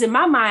 because in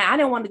my mind, I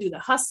didn't want to do the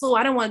hustle.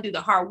 I didn't want to do the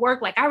hard work.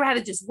 Like I'd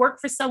rather just work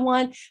for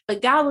someone.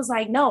 But God was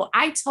like, no,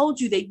 I told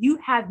you that you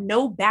have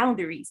no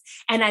boundaries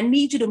and I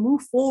need you to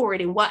move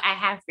forward in what I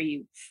have for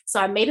you.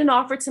 So I made an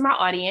offer to my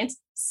audience.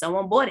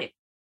 Someone bought it.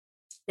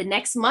 The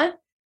next month,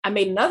 I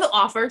made another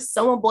offer.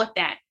 Someone bought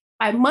that.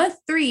 By month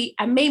 3,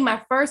 I made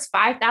my first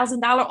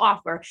 $5,000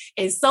 offer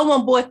and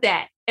someone bought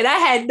that. And I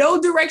had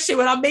no direction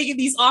when I'm making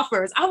these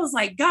offers. I was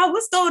like, God,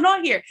 what's going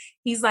on here?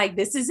 He's like,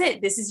 this is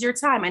it. This is your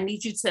time. I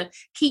need you to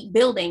keep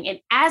building. And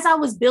as I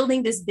was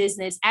building this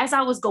business, as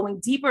I was going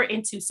deeper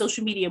into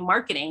social media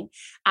marketing,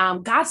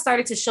 God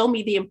started to show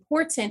me the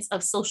importance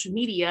of social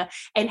media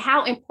and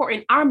how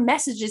important our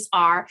messages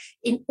are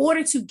in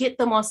order to get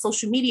them on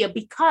social media,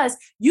 because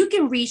you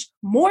can reach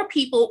more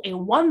people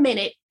in 1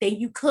 minute than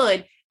you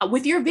could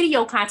with your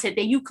video content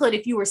than you could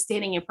if you were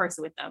standing in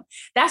person with them.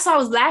 That's why I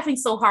was laughing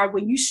so hard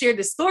when you shared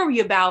the story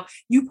about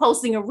you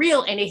posting a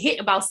reel and it hit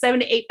about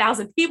 7,000 to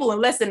 8,000 people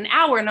in less than an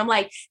hour. And I'm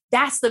like,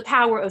 that's the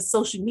power of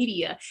social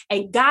media.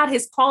 And God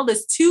has called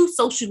us to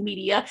social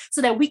media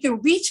so that we can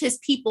reach his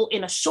people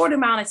in a short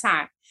amount of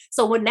time.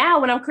 So when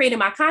I'm creating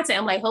my content,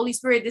 I'm like, Holy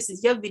Spirit, this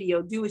is your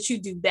video. Do what you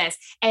do best.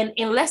 And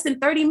in less than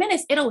 30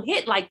 minutes, it'll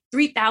hit like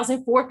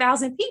 3,000,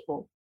 4,000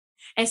 people.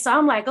 And so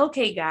I'm like,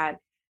 okay, God,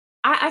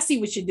 I see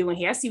what you're doing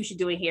here. I see what you're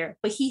doing here.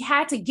 But he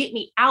had to get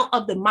me out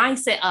of the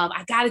mindset of,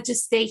 I got to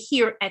just stay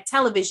here at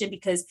television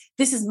because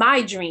this is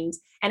my dreams.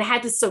 And I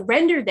had to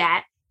surrender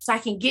that so I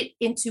can get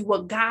into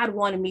what God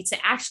wanted me to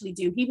actually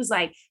do. He was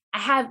like, I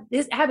have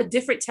a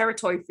different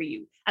territory for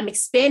you. I'm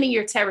expanding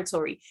your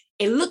territory.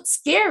 It looked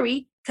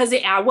scary because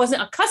I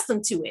wasn't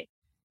accustomed to it.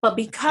 But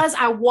because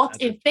I walked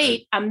in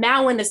faith, I'm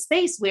now in a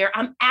space where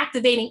I'm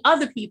activating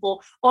other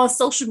people on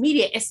social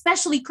media,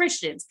 especially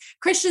Christians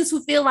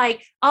who feel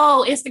like,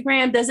 oh,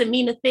 Instagram doesn't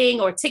mean a thing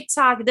or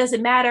TikTok, it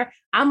doesn't matter.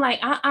 I'm like,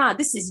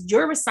 this is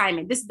your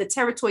assignment. This is the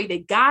territory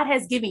that God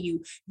has given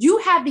you. You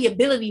have the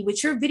ability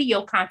with your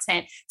video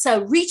content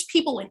to reach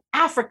people in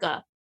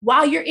Africa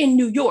while you're in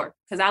New York,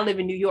 because I live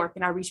in New York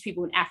and I reach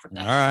people in Africa.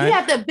 All right. You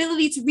have the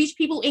ability to reach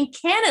people in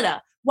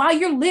Canada while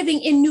you're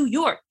living in New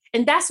York.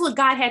 And that's what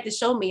God had to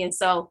show me. And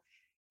so,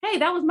 hey,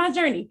 that was my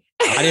journey.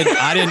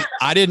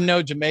 I didn't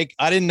know Jamaica.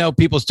 I didn't know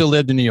people still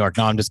lived in New York.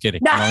 No, I'm just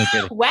kidding. I'm only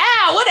kidding.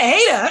 Wow, what a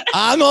hater.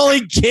 I'm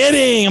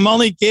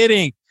only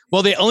kidding.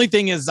 Well, the only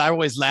thing is I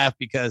always laugh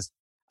because,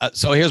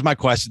 so here's my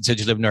question. Since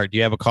you live in New York, do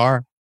you have a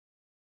car?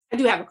 I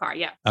do have a car.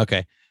 Yeah.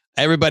 Okay.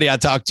 Everybody I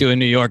talk to in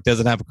New York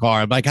doesn't have a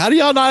car. I'm like, how do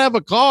y'all not have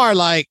a car?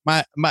 Like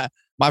my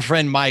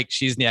friend Mike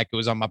Shizniak, who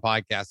was on my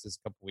podcast this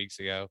couple weeks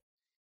ago.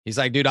 He's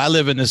like, dude, I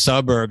live in the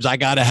suburbs. I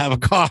got to have a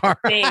car.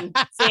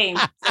 Same.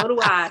 So do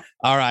I.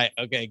 All right.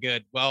 Okay,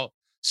 good. Well,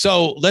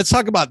 So let's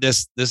talk about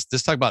this. Let's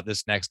talk about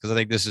this next because I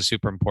think this is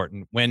super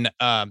important. When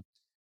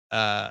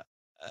wow,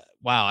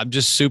 I'm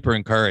just super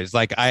encouraged.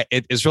 Like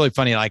it's really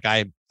funny. Like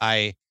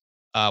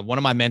one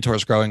of my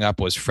mentors growing up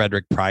was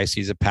Frederick Price.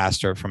 He's a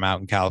pastor from out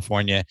in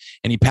California,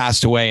 and he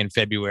passed away in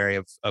February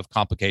of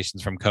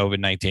complications from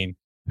COVID-19.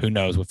 Who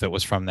knows if it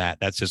was from that?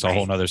 That's just a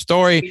whole nother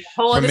story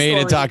for me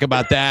to talk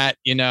about that.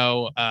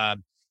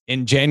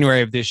 In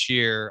January of this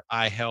year,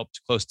 I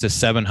helped close to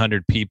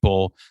 700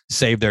 people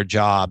save their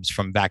jobs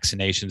from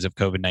vaccinations of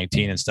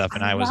COVID-19 and stuff.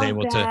 And I was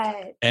able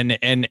to,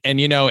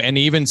 and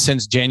even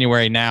since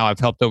January now, I've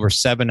helped over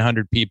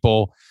 700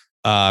 people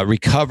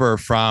recover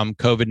from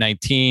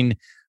COVID-19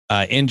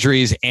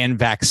 injuries and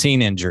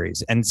vaccine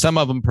injuries. And some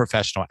of them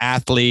professional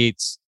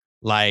athletes,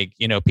 like,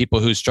 people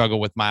who struggle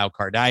with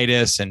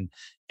myocarditis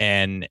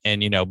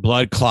and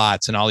blood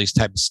clots and all these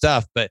types of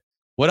stuff. But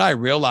what I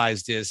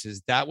realized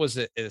is that was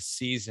a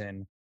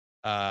season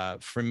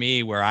for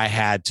me where I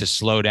had to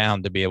slow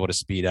down to be able to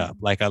speed up.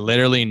 Like I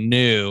literally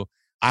knew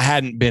I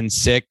hadn't been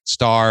sick,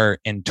 Star,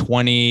 in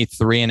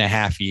 23 and a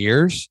half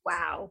years.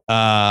 Wow.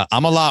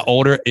 I'm a lot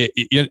older.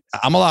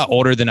 I'm a lot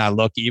older than I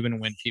look, even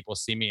when people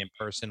see me in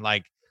person.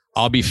 Like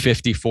I'll be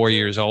 54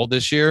 years old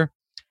this year.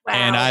 Wow.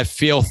 And I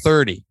feel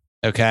 30.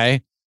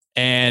 Okay.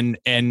 And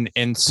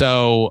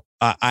so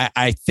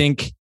I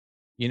think,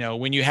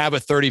 when you have a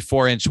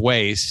 34-inch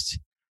waist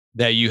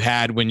that you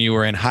had when you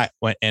were in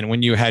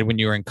when you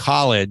were in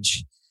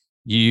college,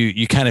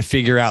 you kind of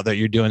figure out that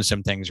you're doing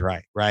some things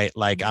right.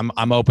 Like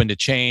I'm open to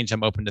change.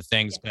 I'm open to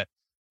things. Yeah. But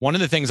one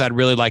of the things I'd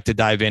really like to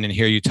dive in and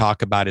hear you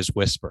talk about is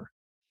whisper,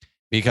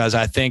 because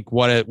I think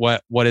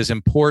what is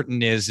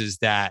important is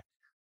that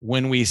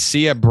when we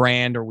see a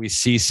brand or we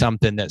see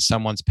something that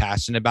someone's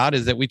passionate about,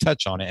 is that we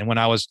touch on it. And when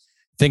I was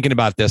thinking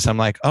about this, I'm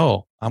like,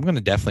 oh, I'm going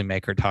to definitely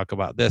make her talk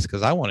about this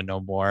because I want to know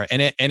more.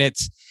 And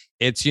it's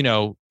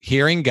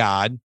hearing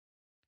God,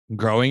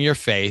 growing your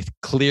faith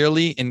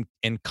clearly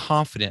and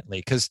confidently.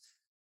 Because,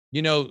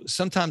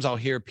 sometimes I'll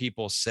hear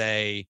people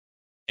say,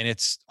 and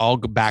it's all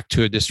back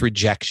to this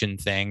rejection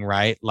thing,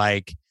 right?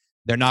 Like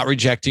they're not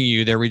rejecting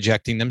you, they're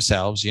rejecting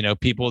themselves.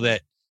 People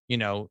that,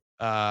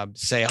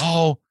 say,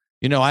 oh,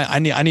 I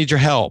need your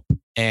help.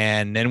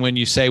 And then when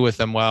you say with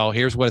them, well,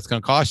 here's what it's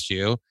going to cost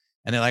you.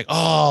 And they're like,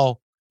 oh,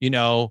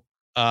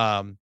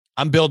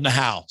 I'm building a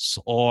house,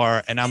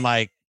 and I'm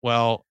like,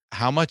 well,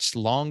 how much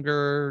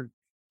longer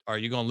are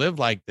you going to live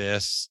like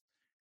this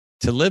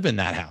to live in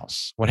that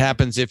house? What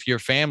happens if your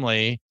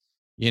family,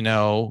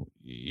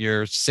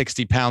 you're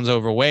 60 pounds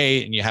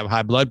overweight and you have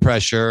high blood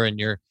pressure and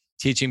you're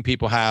teaching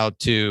people how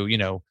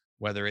to,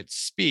 whether it's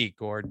speak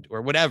or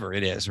whatever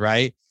it is,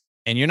 right?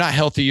 And you're not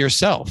healthy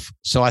yourself.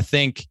 So I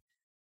think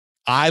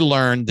I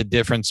learned the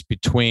difference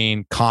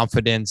between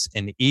confidence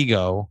and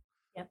ego.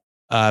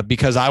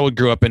 Because I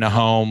grew up in a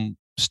home,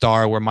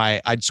 Star, where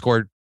I'd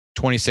scored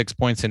 26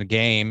 points in a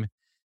game,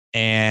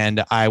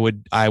 and I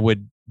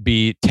would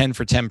be 10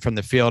 for 10 from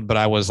the field, but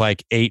I was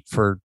like 8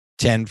 for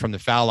 10 from the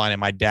foul line,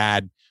 and my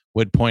dad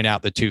would point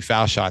out the 2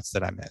 foul shots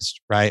that I missed.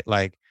 Right?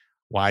 Like,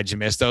 why'd you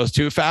miss those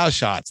 2 foul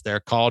shots?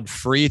 They're called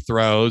free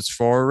throws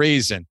for a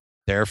reason.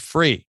 They're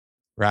free,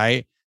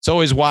 right? It's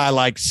always why I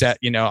like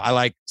I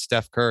like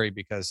Steph Curry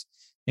because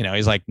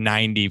he's like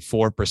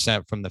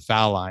 94% from the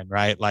foul line,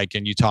 right? Like,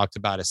 and you talked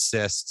about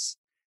assists.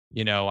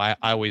 I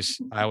always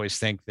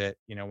think that,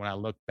 when I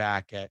look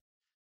back at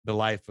the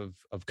life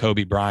of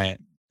Kobe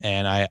Bryant,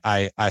 and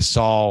I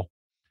saw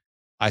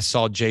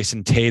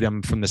Jason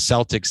Tatum from the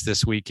Celtics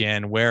this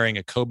weekend wearing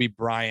a Kobe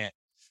Bryant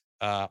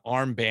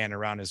armband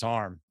around his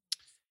arm.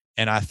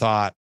 And I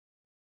thought,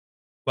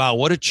 wow,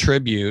 what a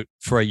tribute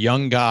for a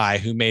young guy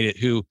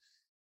who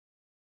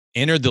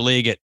entered the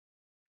league at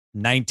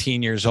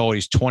 19 years old.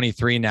 He's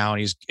 23 now,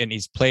 and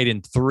he's played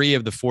in 3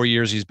 of the 4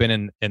 years he's been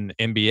in the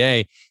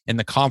NBA in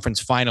the conference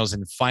finals,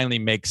 and finally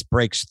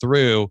breaks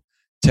through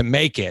to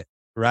make it,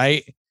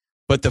 right?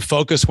 But the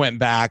focus went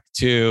back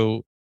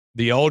to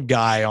the old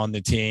guy on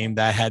the team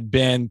that had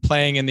been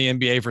playing in the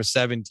NBA for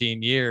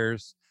 17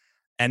 years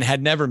and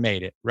had never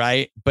made it,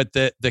 right? But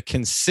the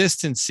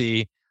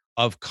consistency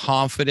of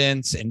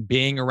confidence and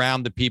being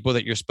around the people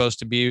that you're supposed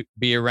to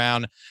be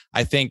around,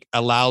 I think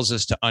allows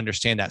us to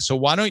understand that. So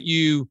why don't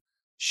you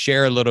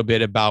share a little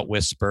bit about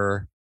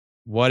Whisper,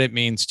 what it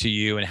means to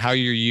you and how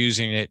you're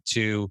using it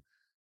to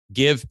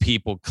give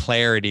people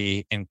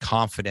clarity and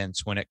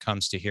confidence when it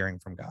comes to hearing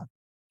from God?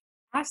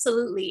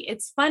 Absolutely.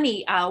 It's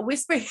funny.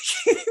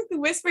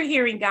 Whisper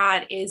Hearing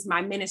God is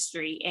my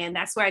ministry, and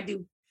that's where I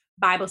do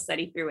Bible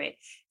study through it.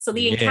 So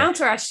the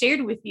encounter I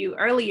shared with you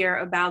earlier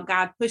about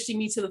God pushing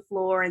me to the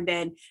floor and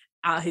then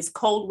his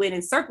cold wind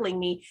encircling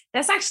me,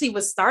 that's actually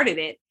what started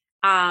it.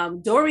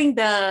 During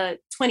the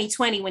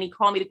 2020, when he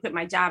called me to quit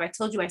my job, I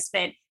told you I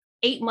spent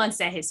 8 months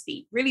at his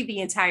feet, really the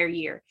entire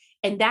year.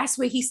 And that's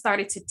where he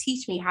started to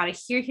teach me how to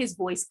hear his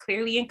voice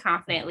clearly and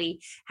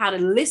confidently, how to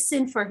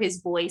listen for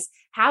his voice,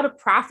 how to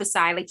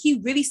prophesy. Like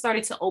he really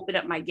started to open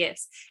up my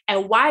gifts.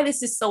 And why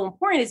this is so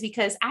important is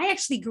because I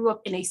actually grew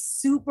up in a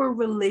super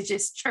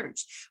religious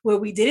church where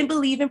we didn't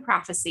believe in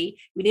prophecy.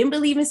 We didn't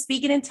believe in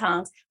speaking in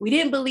tongues. We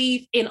didn't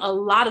believe in a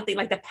lot of things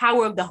like the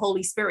power of the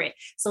Holy Spirit.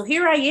 So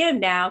here I am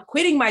now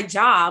quitting my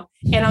job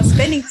and I'm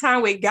spending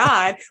time with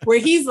God where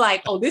he's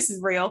like, oh, this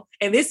is real.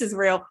 And this is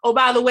real. Oh,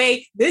 by the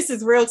way, this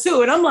is real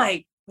too. And I'm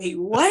like, wait,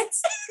 what?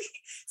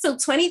 So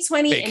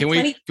 2020 Wait, and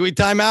can we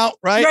time out?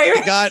 Right.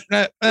 Right. Got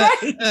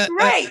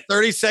Right.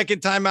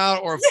 30-second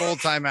timeout or a full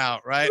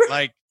timeout, right?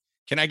 Like,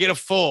 can I get a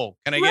full?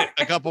 Can I get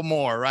a couple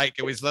more? Right.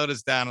 Can we slow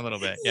this down a little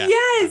bit? Yeah.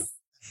 Yes.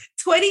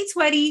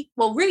 2020,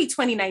 well, really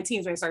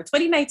 2019 is when I started.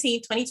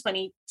 2019,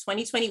 2020,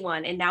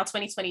 2021, and now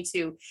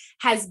 2022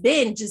 has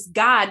been just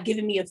God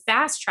giving me a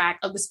fast track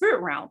of the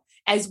spirit realm,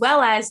 as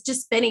well as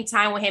just spending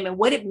time with him and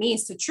what it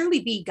means to truly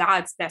be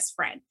God's best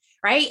friend.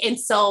 Right. And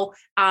so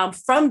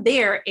from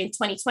there in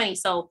 2020,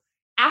 so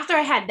after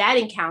I had that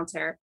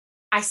encounter,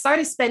 I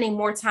started spending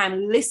more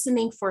time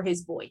listening for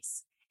his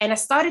voice. And I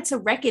started to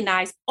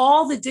recognize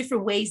all the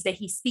different ways that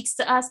he speaks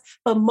to us,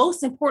 but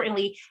most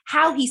importantly,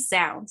 how he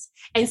sounds.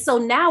 And so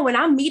now when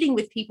I'm meeting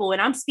with people and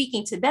I'm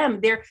speaking to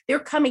them, they're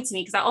coming to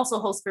me because I also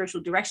host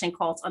spiritual direction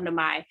calls under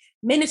my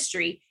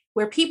ministry,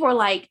 where people are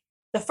like,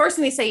 the first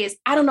thing they say is,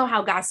 I don't know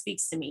how God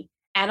speaks to me.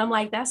 And I'm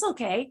like, that's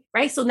okay.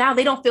 Right. So now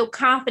they don't feel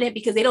confident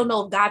because they don't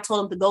know if God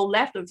told them to go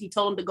left or if he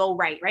told them to go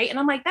right. Right. And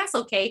I'm like, that's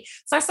okay.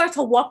 So I start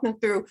to walk them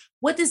through,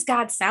 what does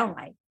God sound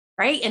like?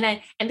 Right.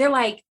 And they're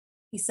like,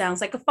 he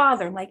sounds like a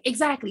father. I'm like,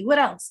 exactly. What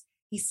else?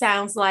 He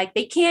sounds like,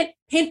 they can't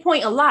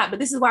pinpoint a lot, but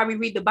this is why we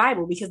read the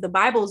Bible, because the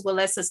Bible is what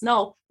lets us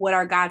know what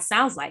our God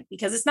sounds like,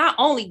 because it's not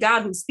only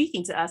God who's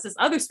speaking to us, it's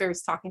other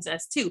spirits talking to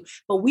us too.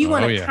 But we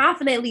want to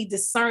confidently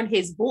discern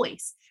his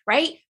voice,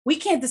 right? We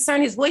can't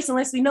discern his voice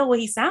unless we know what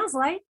he sounds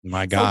like.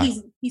 My God.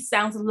 So he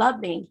sounds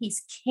loving.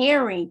 He's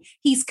caring.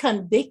 He's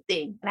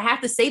convicting. And I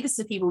have to say this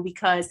to people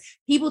because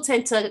people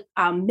tend to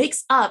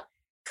mix up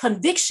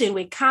conviction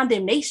with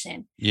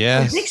condemnation.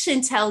 Yes.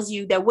 Conviction tells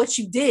you that what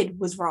you did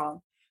was wrong.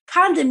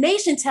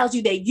 Condemnation tells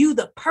you that you,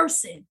 the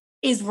person,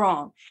 is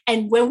wrong.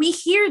 And when we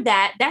hear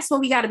that, that's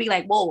when we got to be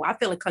like, whoa, I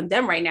feel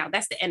condemned right now.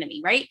 That's the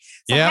enemy, right?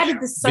 So yeah,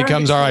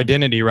 becomes our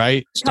identity,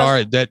 right?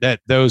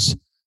 Those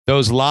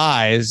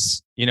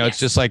lies, it's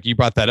just like you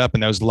brought that up,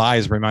 and those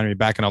lies remind me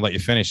back, and I'll let you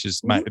finish.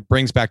 It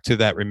brings back to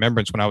that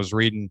remembrance when I was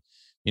reading,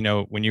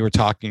 when you were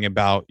talking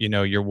about,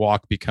 your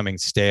walk becoming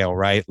stale,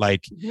 right?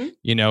 Like,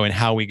 and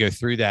how we go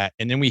through that,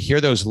 and then we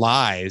hear those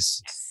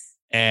lies,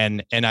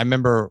 and I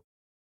remember.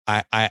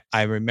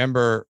 I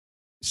remember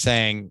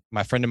saying,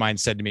 my friend of mine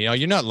said to me, "Oh,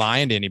 you're not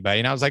lying to anybody."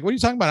 And I was like, "What are you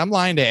talking about? I'm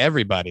lying to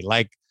everybody.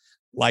 Like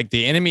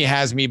the enemy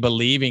has me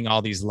believing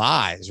all these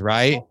lies,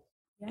 right?"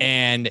 Yeah.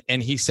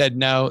 And he said,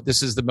 "No,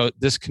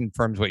 this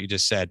confirms what you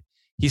just said."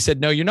 He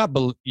said, "No, you're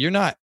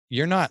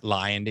not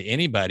lying to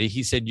anybody."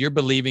 He said, "You're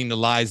believing the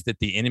lies that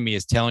the enemy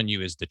is telling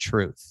you is the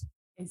truth."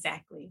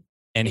 Exactly.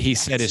 And he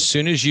said, as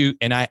soon as you,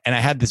 and I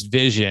had this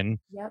vision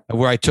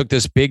where I took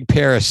this big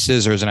pair of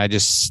scissors and I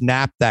just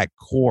snapped that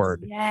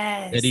cord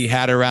that he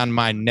had around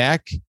my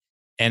neck.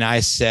 And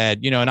I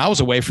said, and I was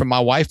away from my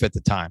wife at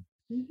the time.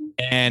 Mm-hmm.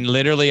 And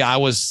literally I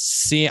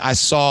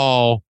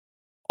saw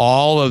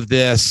all of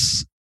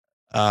this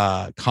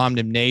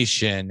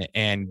condemnation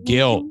and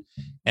guilt.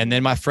 And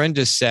then my friend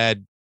just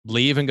said,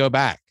 leave and go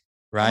back.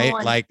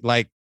 Right.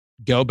 Like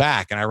go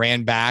back. And I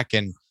ran back,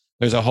 and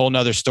there's a whole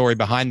nother story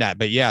behind that.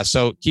 But yeah,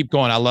 so keep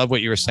going. I love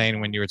what you were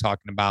saying when you were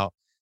talking about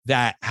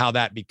that, how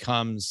that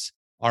becomes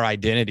our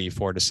identity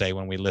to say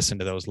when we listen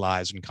to those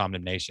lies and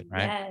condemnation,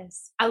 right?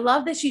 Yes. I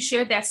love that you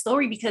shared that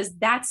story, because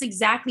that's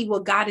exactly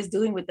what God is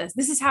doing with us.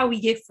 This is how we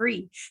get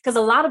free. Because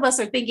a lot of us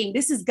are thinking,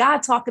 this is God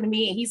talking to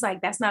me. And he's like,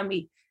 that's not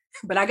me,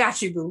 but I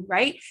got you, boo.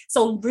 Right.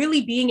 So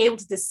really being able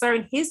to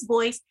discern his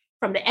voice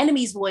from the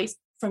enemy's voice,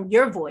 from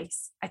your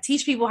voice. I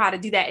teach people how to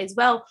do that as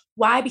well.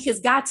 Why? Because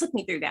God took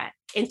me through that.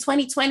 In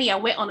 2020, I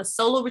went on a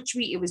solo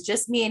retreat. It was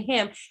just me and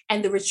him.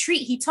 And the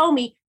retreat, he told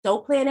me,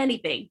 don't plan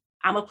anything.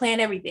 I'm going to plan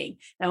everything.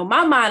 Now in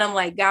my mind, I'm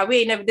like, God, we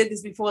ain't never did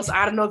this before. So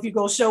I don't know if you're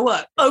going to show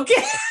up.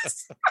 Okay.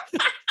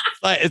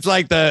 It's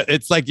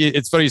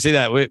funny you say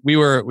that. We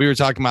were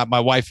talking about,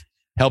 my wife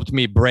helped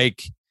me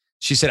break.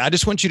 She said, I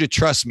just want you to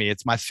trust me.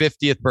 It's my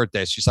 50th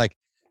birthday. She's like,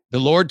 the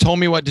Lord told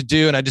me what to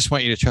do, and I just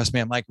want you to trust me.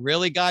 I'm like,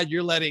 really, God,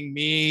 you're letting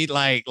me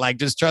like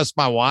just trust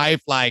my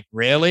wife? Like,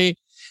 really?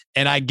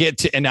 And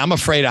and I'm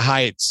afraid of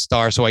heights,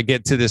 Star. So I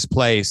get to this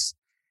place,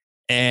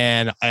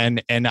 and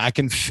I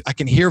can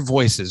hear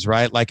voices,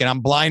 right? Like, and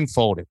I'm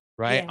blindfolded,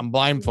 right? Yeah. I'm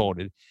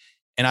blindfolded,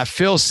 and I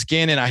feel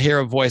skin, and I hear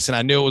a voice, and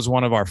I knew it was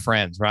one of our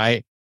friends,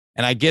 right?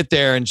 And I get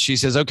there, and she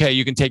says, okay,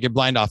 you can take your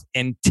blind off.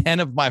 And 10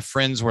 of my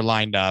friends were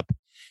lined up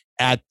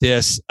at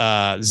this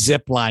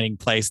zip lining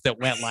place that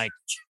went like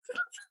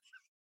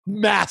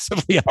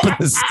massively up in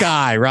the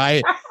sky,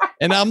 right?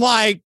 And I'm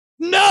like,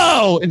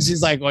 no. And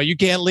she's like, well, you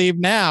can't leave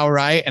now,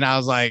 right? And I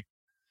was like,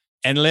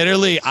 and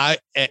literally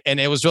and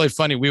it was really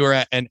funny. We were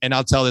at, and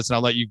I'll tell this and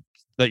I'll let you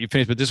let you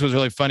finish, but this was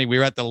really funny. We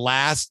were at the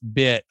last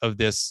bit of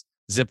this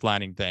zip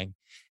lining thing,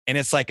 and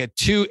it's like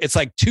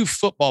two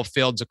football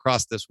fields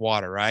across this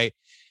water, right?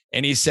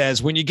 And he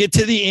says, when you get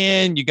to the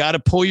end, you got to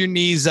pull your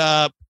knees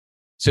up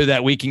so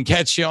that we can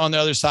catch you on the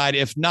other side.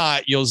 If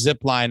not, you'll zip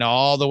line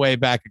all the way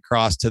back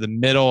across to the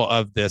middle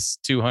of this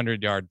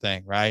 200-yard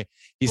thing, right?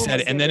 He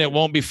said, and then it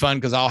won't be fun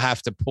because I'll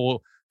have to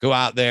go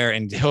out there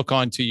and hook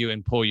onto you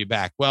and pull you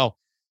back. Well,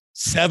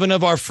 7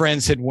 of our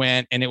friends had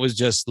went, and it was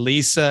just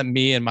Lisa,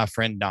 me, and my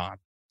friend Don.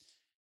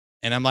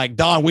 And I'm like,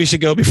 Don, we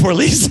should go before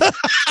Lisa.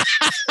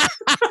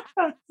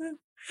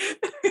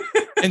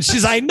 And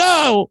she's like,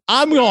 no,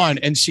 I'm going.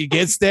 And she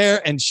gets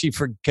there, and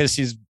because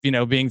she's,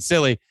 being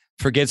silly,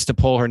 forgets to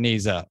pull her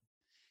knees up.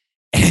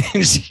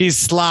 And she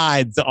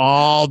slides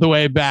all the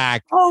way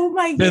back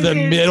to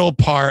the middle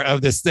part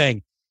of this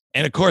thing.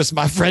 And of course,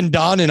 my friend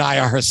Don and I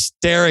are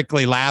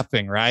hysterically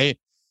laughing, right?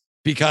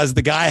 Because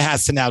the guy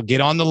has to now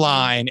get on the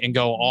line and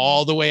go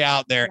all the way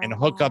out there and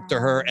hook up to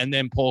her and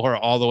then pull her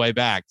all the way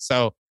back.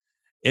 So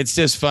it's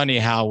just funny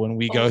how when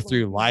we go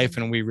through life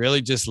and we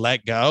really just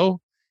let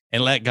go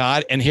and let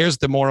God. And here's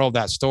the moral of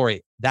that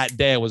story. That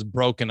day I was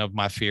broken of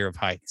my fear of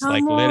heights.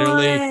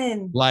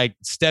 Literally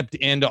stepped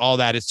into all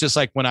that. It's just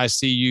like when I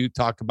see you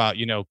talk about,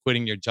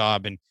 quitting your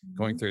job and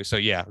going through. So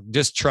yeah,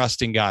 just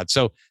trusting God.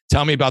 So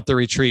tell me about the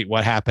retreat.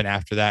 What happened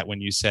after that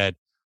when you said,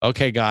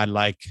 okay, God,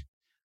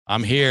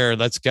 I'm here,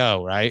 let's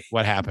go, right?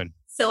 What happened?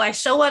 So I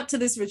show up to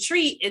this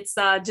retreat. It's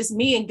just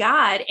me and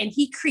God, and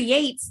he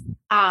creates,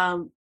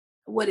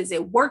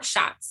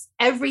 workshops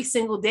every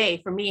single day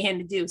for me and him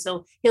to do.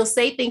 So he'll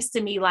say things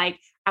to me like,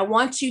 I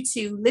want you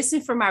to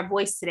listen for my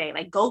voice today.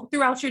 Like, go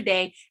throughout your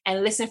day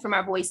and listen for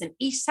my voice. And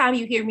each time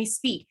you hear me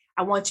speak,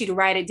 I want you to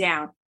write it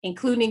down,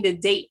 including the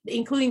date,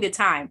 including the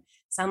time.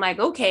 So I'm like,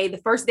 okay, the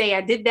first day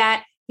I did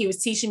that, he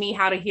was teaching me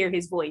how to hear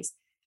his voice.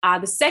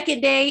 The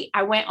second day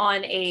I went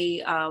on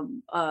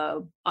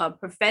a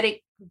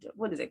prophetic,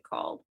 what is it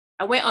called?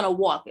 I went on a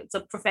walk. It's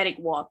a prophetic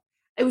walk.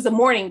 It was a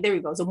morning. There we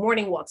go. It was a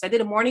morning walk. So I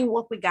did a morning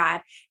walk with God,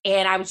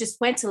 and I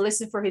went to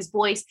listen for his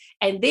voice.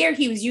 And there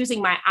he was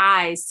using my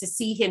eyes to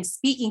see him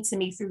speaking to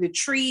me through the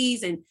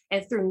trees and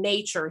through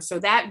nature. So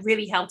that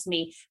really helped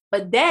me.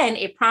 But then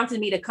it prompted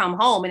me to come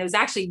home. And it was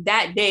actually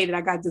that day that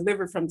I got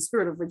delivered from the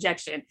spirit of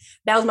rejection.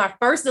 That was my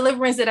first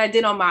deliverance that I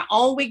did on my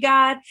own with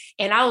God.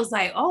 And I was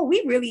like, oh,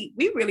 we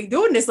really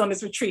doing this on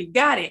this retreat.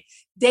 Got it.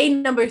 Day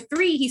number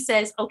 3, he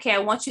says, okay, I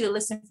want you to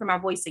listen for my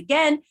voice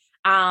again.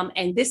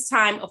 And this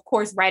time, of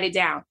course, write it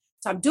down.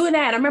 So I'm doing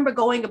that. I remember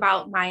going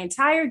about my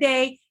entire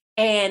day,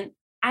 and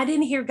I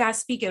didn't hear God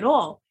speak at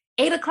all.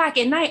 8:00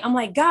 at night, I'm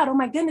like, God, oh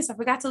my goodness, I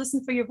forgot to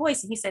listen for your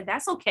voice. And he said,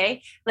 that's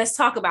okay. Let's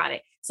talk about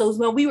it. So it was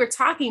when we were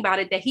talking about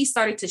it that he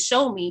started to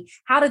show me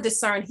how to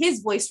discern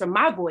his voice from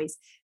my voice.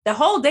 The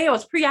whole day I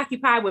was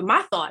preoccupied with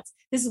my thoughts.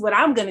 This is what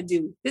I'm going to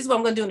do. This is what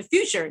I'm going to do in the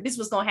future. This is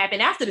what's going to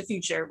happen after the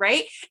future,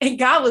 right? And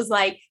God was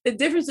like, the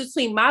difference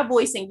between my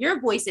voice and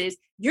your voice is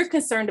you're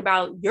concerned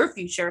about your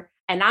future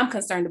and I'm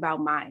concerned about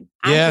mine.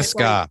 Yes,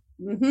 God.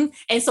 Mm-hmm.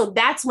 And so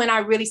that's when I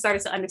really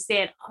started to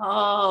understand,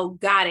 oh,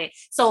 got it.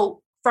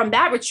 So from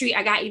that retreat,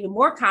 I got even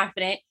more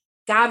confident.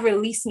 God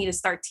released me to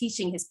start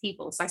teaching his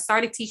people. So I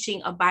started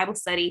teaching a Bible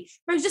study.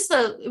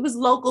 It was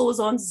local, it was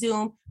on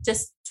Zoom,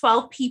 just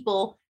 12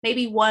 people,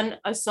 maybe one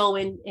or so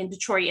in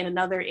Detroit and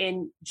another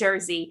in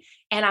Jersey.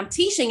 And I'm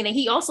teaching. And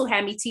he also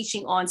had me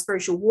teaching on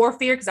spiritual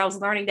warfare because I was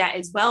learning that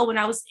as well when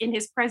I was in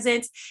his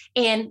presence.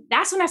 And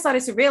that's when I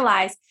started to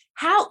realize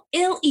how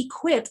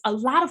ill-equipped a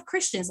lot of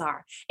Christians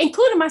are,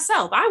 including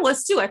myself. I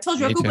was too. I told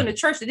you I grew up in a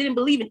church that didn't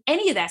believe in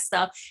any of that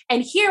stuff.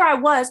 And here I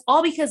was,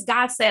 all because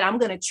God said, I'm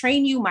going to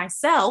train you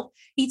myself.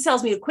 He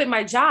tells me to quit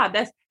my job.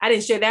 I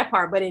didn't share that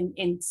part, but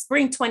in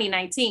spring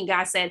 2019,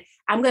 God said,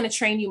 I'm going to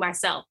train you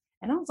myself.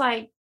 And I was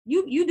like,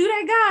 you do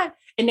that, God?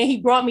 And then he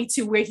brought me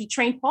to where he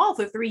trained Paul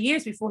for 3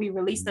 years before he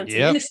released them to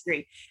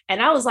ministry.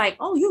 And I was like,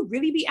 oh, you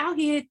really be out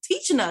here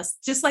teaching us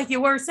just like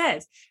your word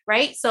says,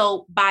 right?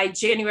 So by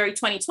January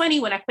 2020,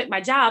 when I quit my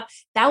job,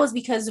 that was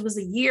because it was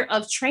a year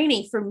of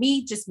training for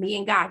me, just me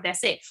and God.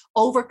 That's it.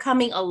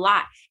 Overcoming a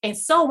lot. And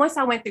so once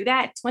I went through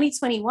that,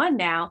 2021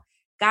 now,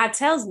 God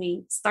tells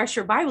me, start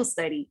your Bible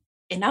study.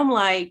 And I'm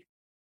like,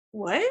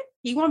 what?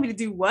 You want me to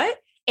do what?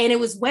 And it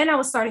was when I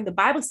was starting the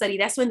Bible study,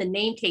 that's when the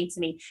name came to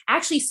me. I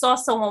actually saw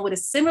someone with a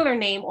similar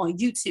name on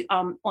YouTube,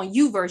 on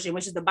YouVersion,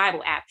 which is the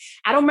Bible app.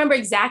 I don't remember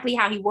exactly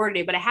how he worded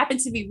it, but I happened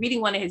to be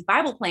reading one of his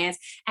Bible plans.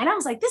 And I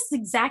was like, this is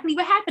exactly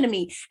what happened to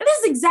me. And this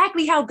is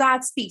exactly how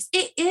God speaks.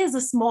 It is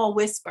a small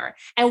whisper.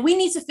 And we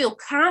need to feel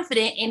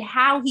confident in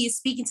how he is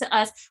speaking to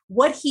us,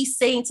 what he's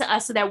saying to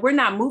us, so that we're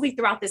not moving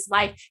throughout this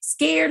life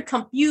scared,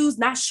 confused,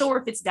 not sure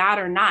if it's God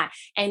or not.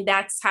 And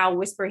that's how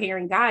Whisper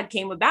Hearing God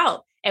came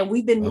about. And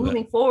we've been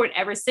moving forward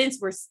ever since.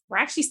 We're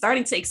actually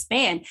starting to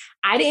expand.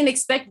 I didn't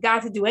expect God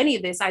to do any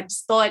of this. I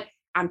just thought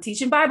I'm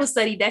teaching Bible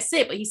study. That's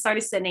it. But he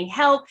started sending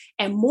help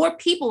and more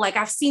people. Like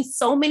I've seen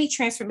so many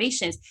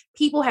transformations.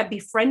 People have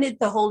befriended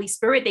the Holy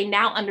Spirit. They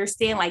now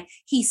understand like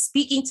he's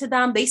speaking to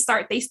them. They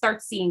start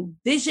seeing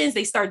visions.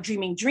 They start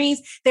dreaming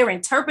dreams. They're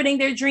interpreting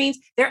their dreams.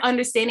 They're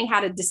understanding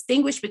how to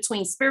distinguish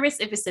between spirits,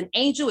 if it's an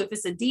angel, if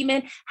it's a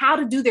demon, how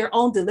to do their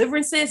own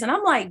deliverances. And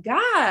I'm like,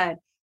 God,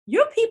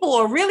 your people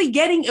are really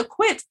getting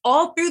equipped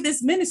all through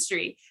this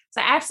ministry. So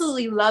I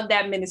absolutely love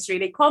that ministry.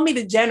 They call me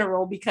the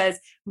general because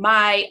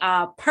my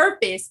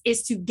purpose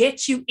is to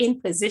get you in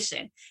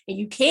position. And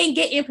you can't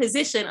get in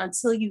position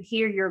until you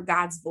hear your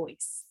God's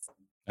voice.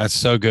 That's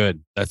so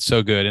good. That's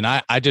so good. And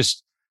I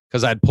just,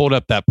 because I'd pulled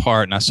up that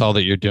part and I saw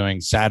that you're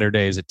doing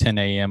Saturdays at 10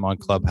 a.m. on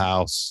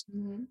Clubhouse,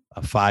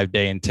 a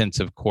 5-day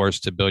intensive course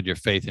to build your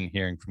faith in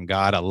hearing from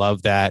God. I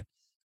love that.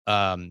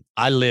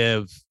 I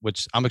live,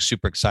 which I'm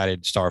super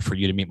excited, Star, for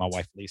you to meet my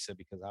wife, Lisa,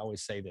 because I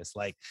always say this,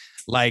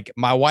 like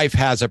my wife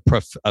has a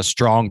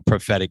strong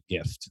prophetic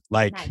gift,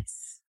 like,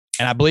 nice.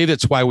 And I believe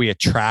that's why we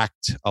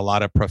attract a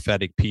lot of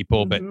prophetic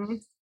people. But,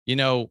 you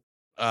know,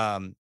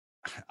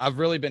 I've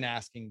really been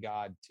asking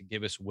God to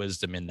give us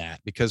wisdom in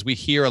that, because we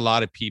hear a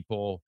lot of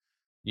people,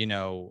 in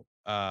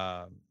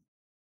the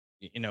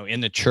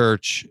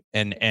church,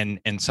 and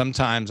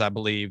sometimes I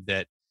believe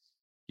that,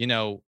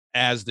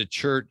 as the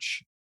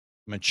church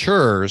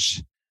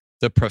matures,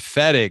 the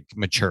prophetic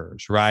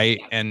matures, right?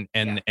 And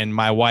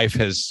my wife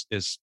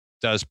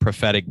does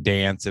prophetic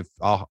dance.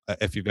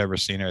 If you've ever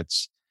seen her,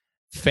 it's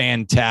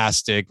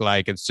fantastic.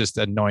 Like it's just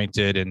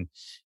anointed, and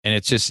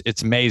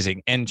it's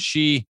amazing. And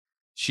she's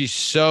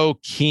so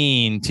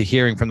keen to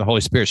hearing from the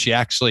Holy Spirit. She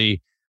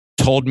actually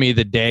told me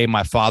the day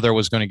my father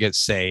was going to get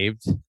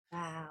saved.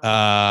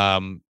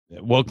 Wow.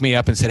 Woke me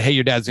up and said, "Hey,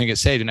 your dad's going to get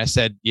saved." And I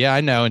said, "Yeah,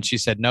 I know." And she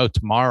said, "No,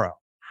 tomorrow."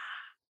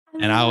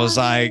 And I was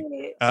like,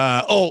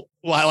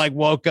 I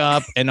woke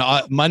up, and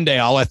Monday,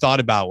 all I thought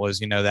about was,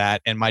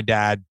 that, and my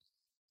dad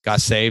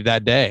got saved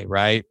that day.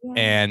 Right.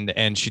 Yeah.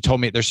 And she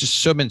told me there's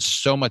just been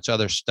so much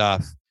other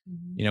stuff.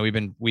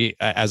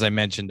 As I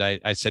mentioned,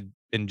 I said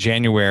in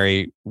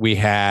January, we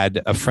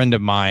had a friend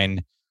of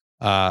mine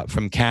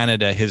from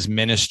Canada, his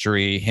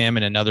ministry, him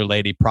and another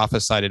lady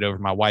prophesied it over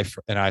my wife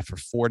and I for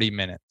 40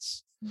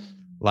 minutes,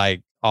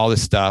 like all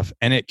this stuff.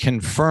 And it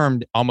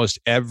confirmed almost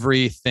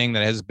everything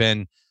that has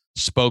been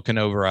spoken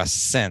over us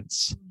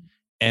since.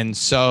 And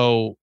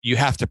so you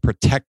have to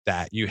protect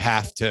that. You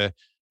have to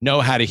know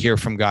how to hear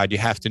from God. You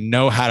have to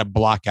know how to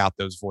block out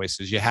those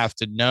voices. You have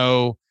to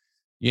know,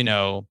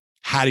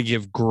 how to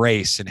give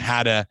grace and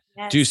how to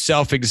do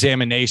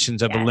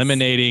self-examinations of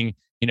eliminating,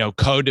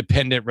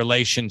 codependent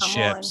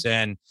relationships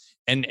and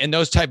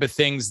those type of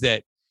things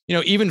that,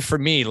 even for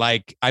me,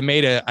 like I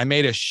made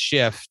a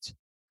shift.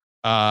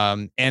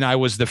 And I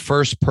was the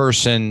first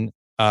person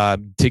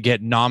to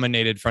get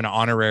nominated for an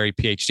honorary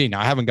PhD. Now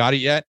I haven't got it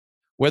yet.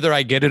 Whether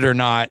I get it or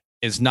not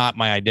is not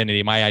my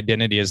identity. My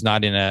identity is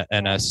not in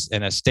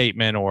a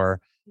statement or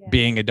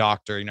being a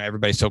doctor.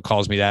 Everybody still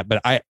calls me that.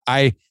 But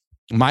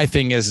my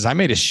thing is I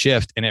made a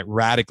shift, and it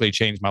radically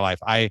changed my life.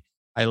 I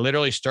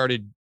literally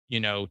started,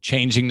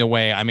 changing the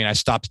way. I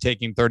stopped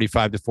taking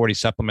 35 to 40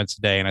 supplements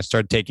a day, and I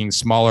started taking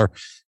smaller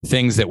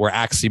things that were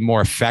actually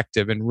more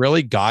effective. And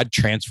really, God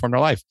transformed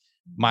our life.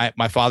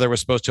 My father was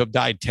supposed to have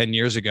died 10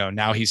 years ago.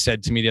 Now he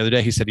said to me the other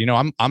day, he said,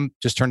 I'm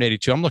just turned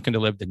 82. I'm looking to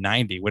live to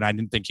 90 when I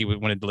didn't think he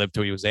wanted to live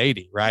till he was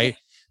 80. Right.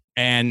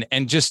 And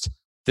just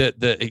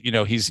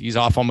he's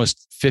off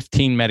almost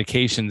 15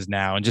 medications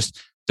now. And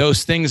just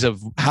those things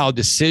of how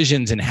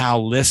decisions and how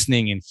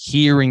listening and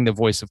hearing the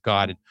voice of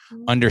God and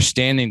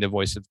understanding the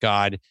voice of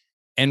God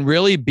and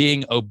really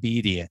being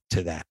obedient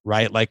to that.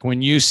 Right. Like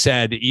when you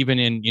said, even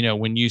in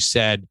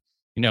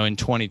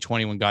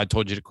 2020, when God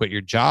told you to quit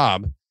your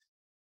job,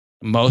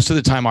 most of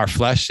the time our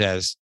flesh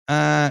says,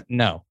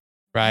 no.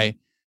 Right.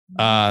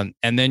 And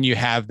then you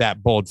have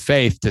that bold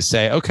faith to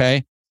say,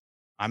 okay,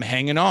 I'm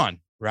hanging on.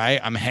 Right.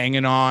 I'm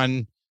hanging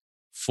on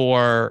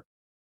for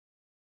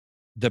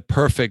the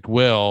perfect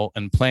will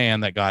and plan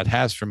that God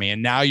has for me.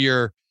 And now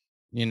you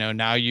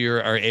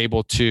are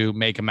able to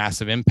make a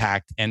massive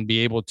impact and be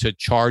able to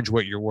charge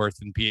what you're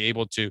worth and be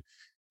able to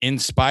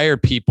inspire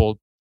people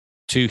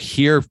to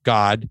hear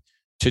God,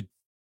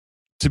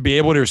 to be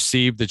able to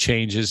receive the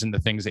changes and the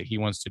things that he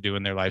wants to do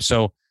in their life.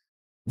 So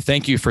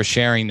thank you for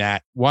sharing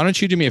that. Why don't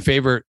you do me a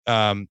favor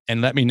and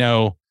let me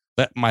know,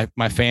 let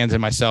my fans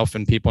and myself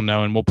and people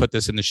know, and we'll put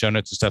this in the show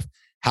notes and stuff,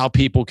 how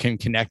people can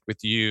connect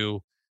with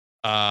you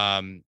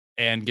and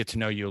get to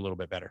know you a little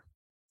bit better.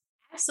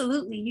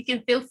 Absolutely. You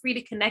can feel free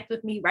to connect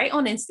with me right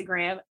on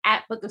Instagram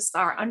at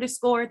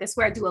 @bookofstar_. That's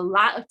where I do a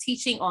lot of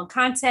teaching on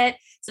content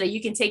so that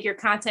you can take your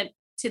content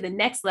to the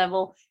next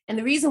level. And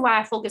the reason why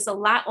I focus a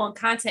lot on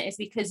content is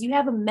because you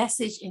have a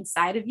message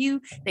inside of you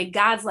that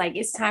God's like,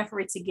 it's time for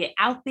it to get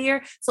out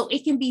there so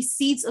it can be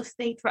seeds of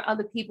faith for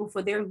other people,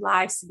 for their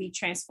lives to be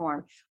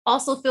transformed.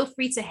 Also, feel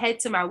free to head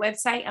to my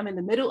website. I'm in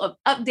the middle of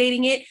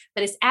updating it,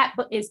 but it's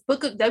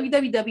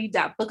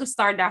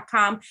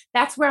www.bookofstar.com.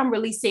 That's where I'm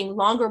releasing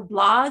longer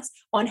blogs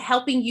on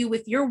helping you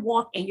with your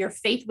walk and your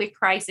faith with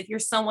Christ. If you're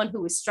someone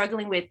who is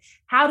struggling with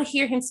how to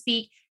hear him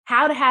speak,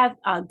 how to have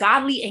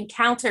godly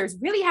encounters,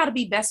 really how to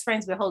be best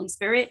friends with Holy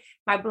Spirit,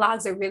 my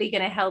blogs are really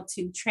going to help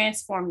to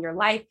transform your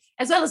life,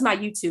 as well as my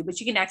YouTube, but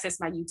you can access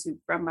my YouTube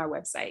from my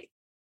website.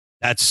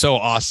 That's so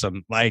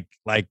awesome. Like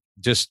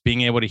just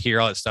being able to hear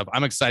all that stuff.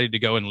 I'm excited to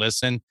go and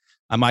listen.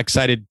 I'm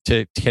excited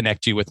to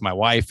connect you with my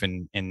wife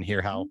and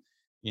hear how,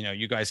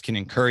 you guys can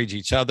encourage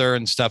each other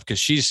and stuff. Cause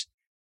she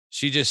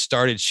just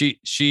started,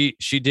 she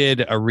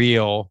did a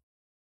reel,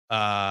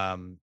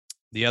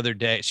 the other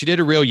day. She did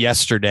a reel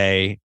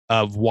yesterday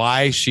of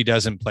why she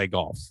doesn't play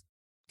golf.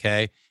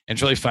 Okay. And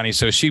it's really funny.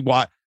 So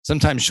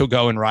sometimes she'll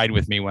go and ride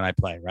with me when I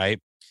play. Right.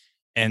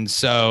 And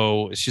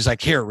so she's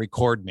like, here,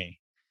 record me.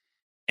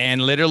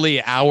 And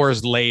literally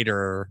hours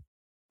later,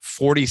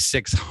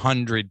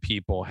 4,600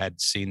 people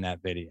had seen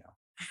that video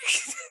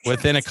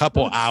within a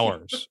couple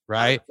hours.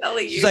 Right.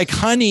 She's like,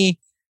 honey,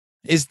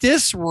 is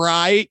this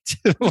right?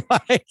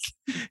 Like,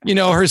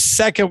 her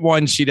second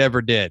one she'd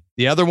ever did.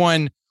 The other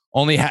one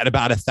only had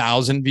about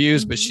 1,000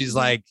 views, but she's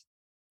like,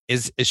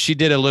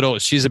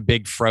 she's a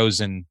big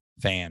Frozen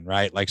fan,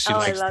 right? Like she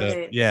likes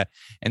yeah.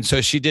 And so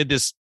she did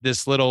this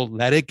little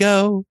Let It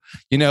Go,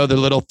 the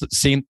little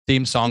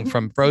theme song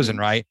from Frozen,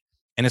 right?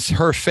 And it's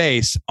her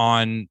face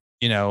on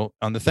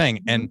the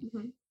thing.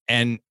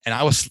 And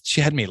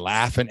she had me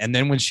laughing. And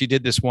then when she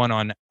did this one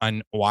on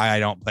why I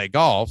don't play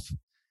golf,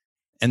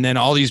 and then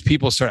all these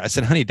people I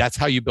said, honey, that's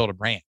how you build a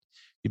brand.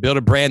 You build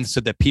a brand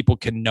so that people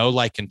can know,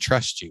 like, and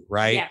trust you.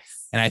 Right.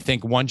 Yes. And I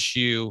think once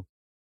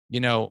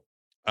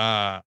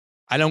I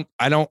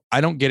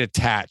don't get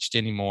attached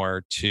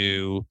anymore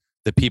to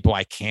the people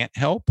I can't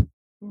help.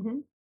 Mm-hmm.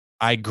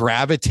 I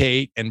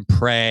gravitate and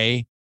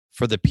pray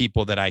for the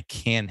people that I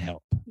can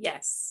help.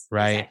 Yes.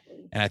 Right. Exactly.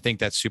 And I think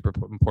that's super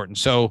important.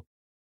 So,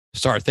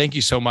 Star, thank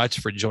you so much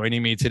for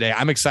joining me today.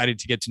 I'm excited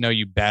to get to know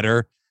you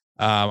better.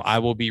 I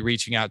will be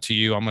reaching out to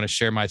you. I'm going to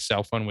share my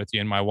cell phone with you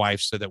and my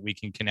wife so that we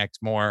can connect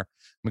more.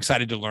 I'm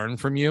excited to learn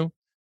from you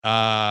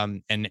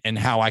and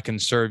how I can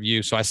serve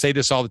you. So I say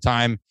this all the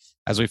time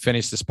as we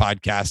finish this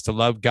podcast: to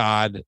love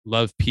God,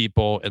 love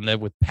people, and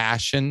live with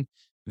passion,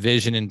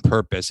 vision, and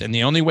purpose. And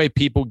the only way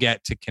people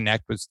get to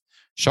connect with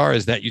Shar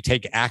is that you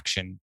take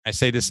action. I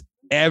say this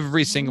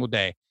every single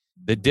day.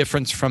 The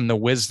difference from the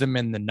wisdom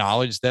and the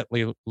knowledge that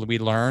we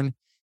learn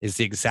is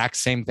the exact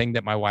same thing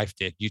that my wife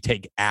did. You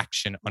take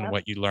action on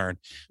what you learn.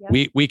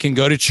 Yep. We can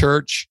go to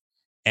church,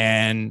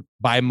 and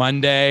by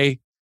Monday,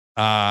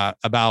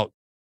 about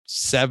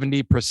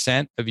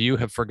 70% of you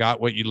have forgot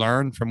what you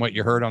learned from what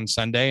you heard on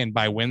Sunday. And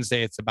by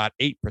Wednesday, it's about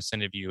 8%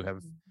 of you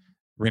have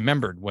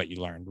remembered what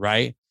you learned,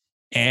 right?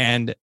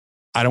 And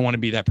I don't want to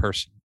be that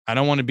person. I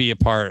don't want to be a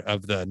part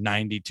of the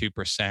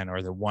 92%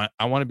 or the one.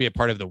 I want to be a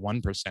part of the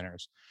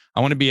 1%ers. I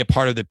want to be a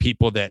part of the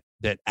people that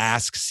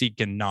ask, seek,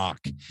 and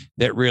knock,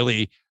 that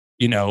really,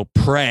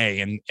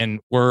 pray. And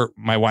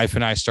my wife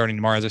and I, starting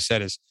tomorrow, as I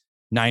said, is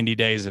 90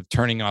 days of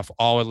turning off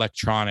all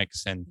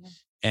electronics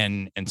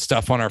and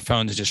stuff on our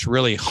phones, just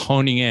really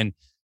honing in.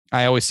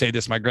 I always say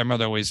this. My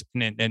grandmother always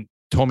and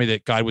told me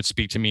that God would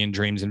speak to me in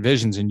dreams and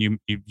visions. And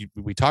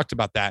we talked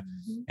about that.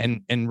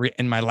 And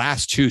in my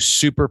last two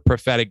super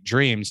prophetic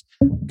dreams,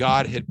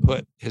 God had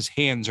put his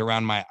hands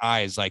around my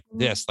eyes like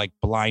this, like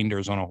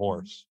blinders on a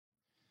horse.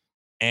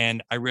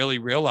 And I really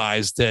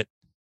realized that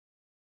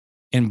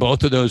in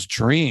both of those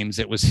dreams,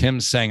 it was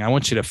him saying, I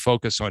want you to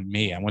focus on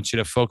me. I want you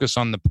to focus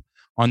on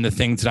the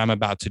things that I'm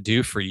about to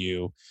do for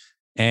you.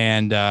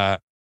 And I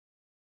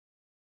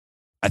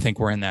think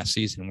we're in that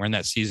season. We're in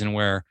that season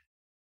where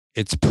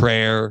it's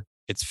prayer,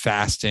 it's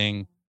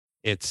fasting,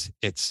 it's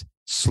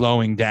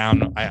slowing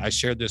down. I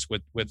shared this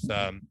with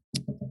a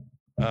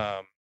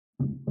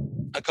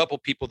couple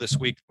people this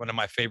week. One of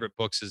my favorite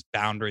books is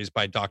Boundaries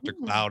by Dr.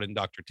 Cloud and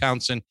Dr.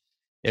 Townsend.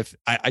 If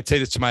I'd say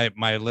this to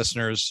my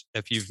listeners,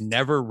 if you've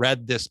never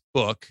read this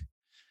book,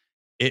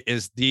 it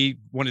is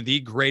one of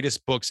the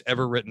greatest books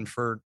ever written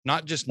for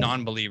not just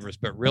non-believers,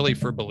 but really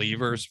for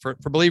believers, for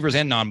believers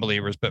and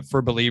non-believers, but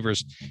for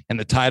believers. And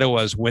the title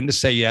was When to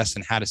Say Yes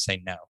and How to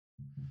Say No,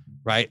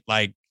 right?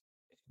 Like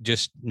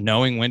just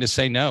knowing when to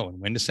say no and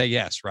when to say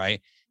yes,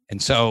 right?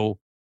 And so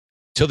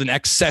till the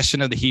next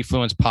session of the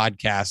He-Fluence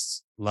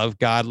podcast, love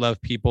God,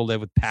 love people, live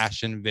with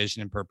passion,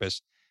 vision, and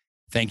purpose.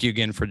 Thank you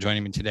again for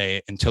joining me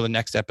today. Until the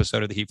next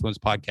episode of the He-Fluence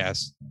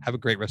podcast, have a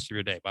great rest of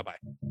your day. Bye-bye.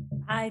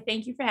 Hi,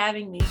 thank you for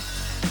having me.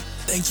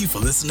 Thank you for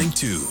listening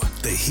to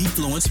the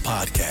He-Fluence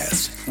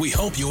podcast. We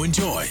hope you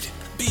enjoyed.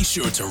 Be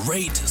sure to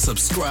rate,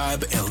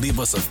 subscribe, and leave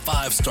us a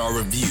 5-star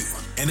review.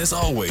 And as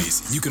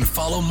always, you can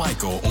follow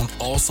Michael on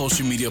all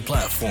social media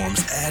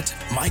platforms at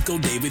Michael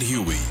David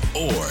Huey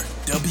or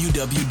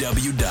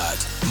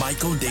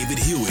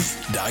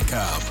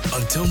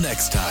www.michaeldavidhuey.com. Until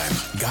next time,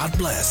 God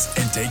bless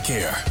and take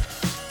care.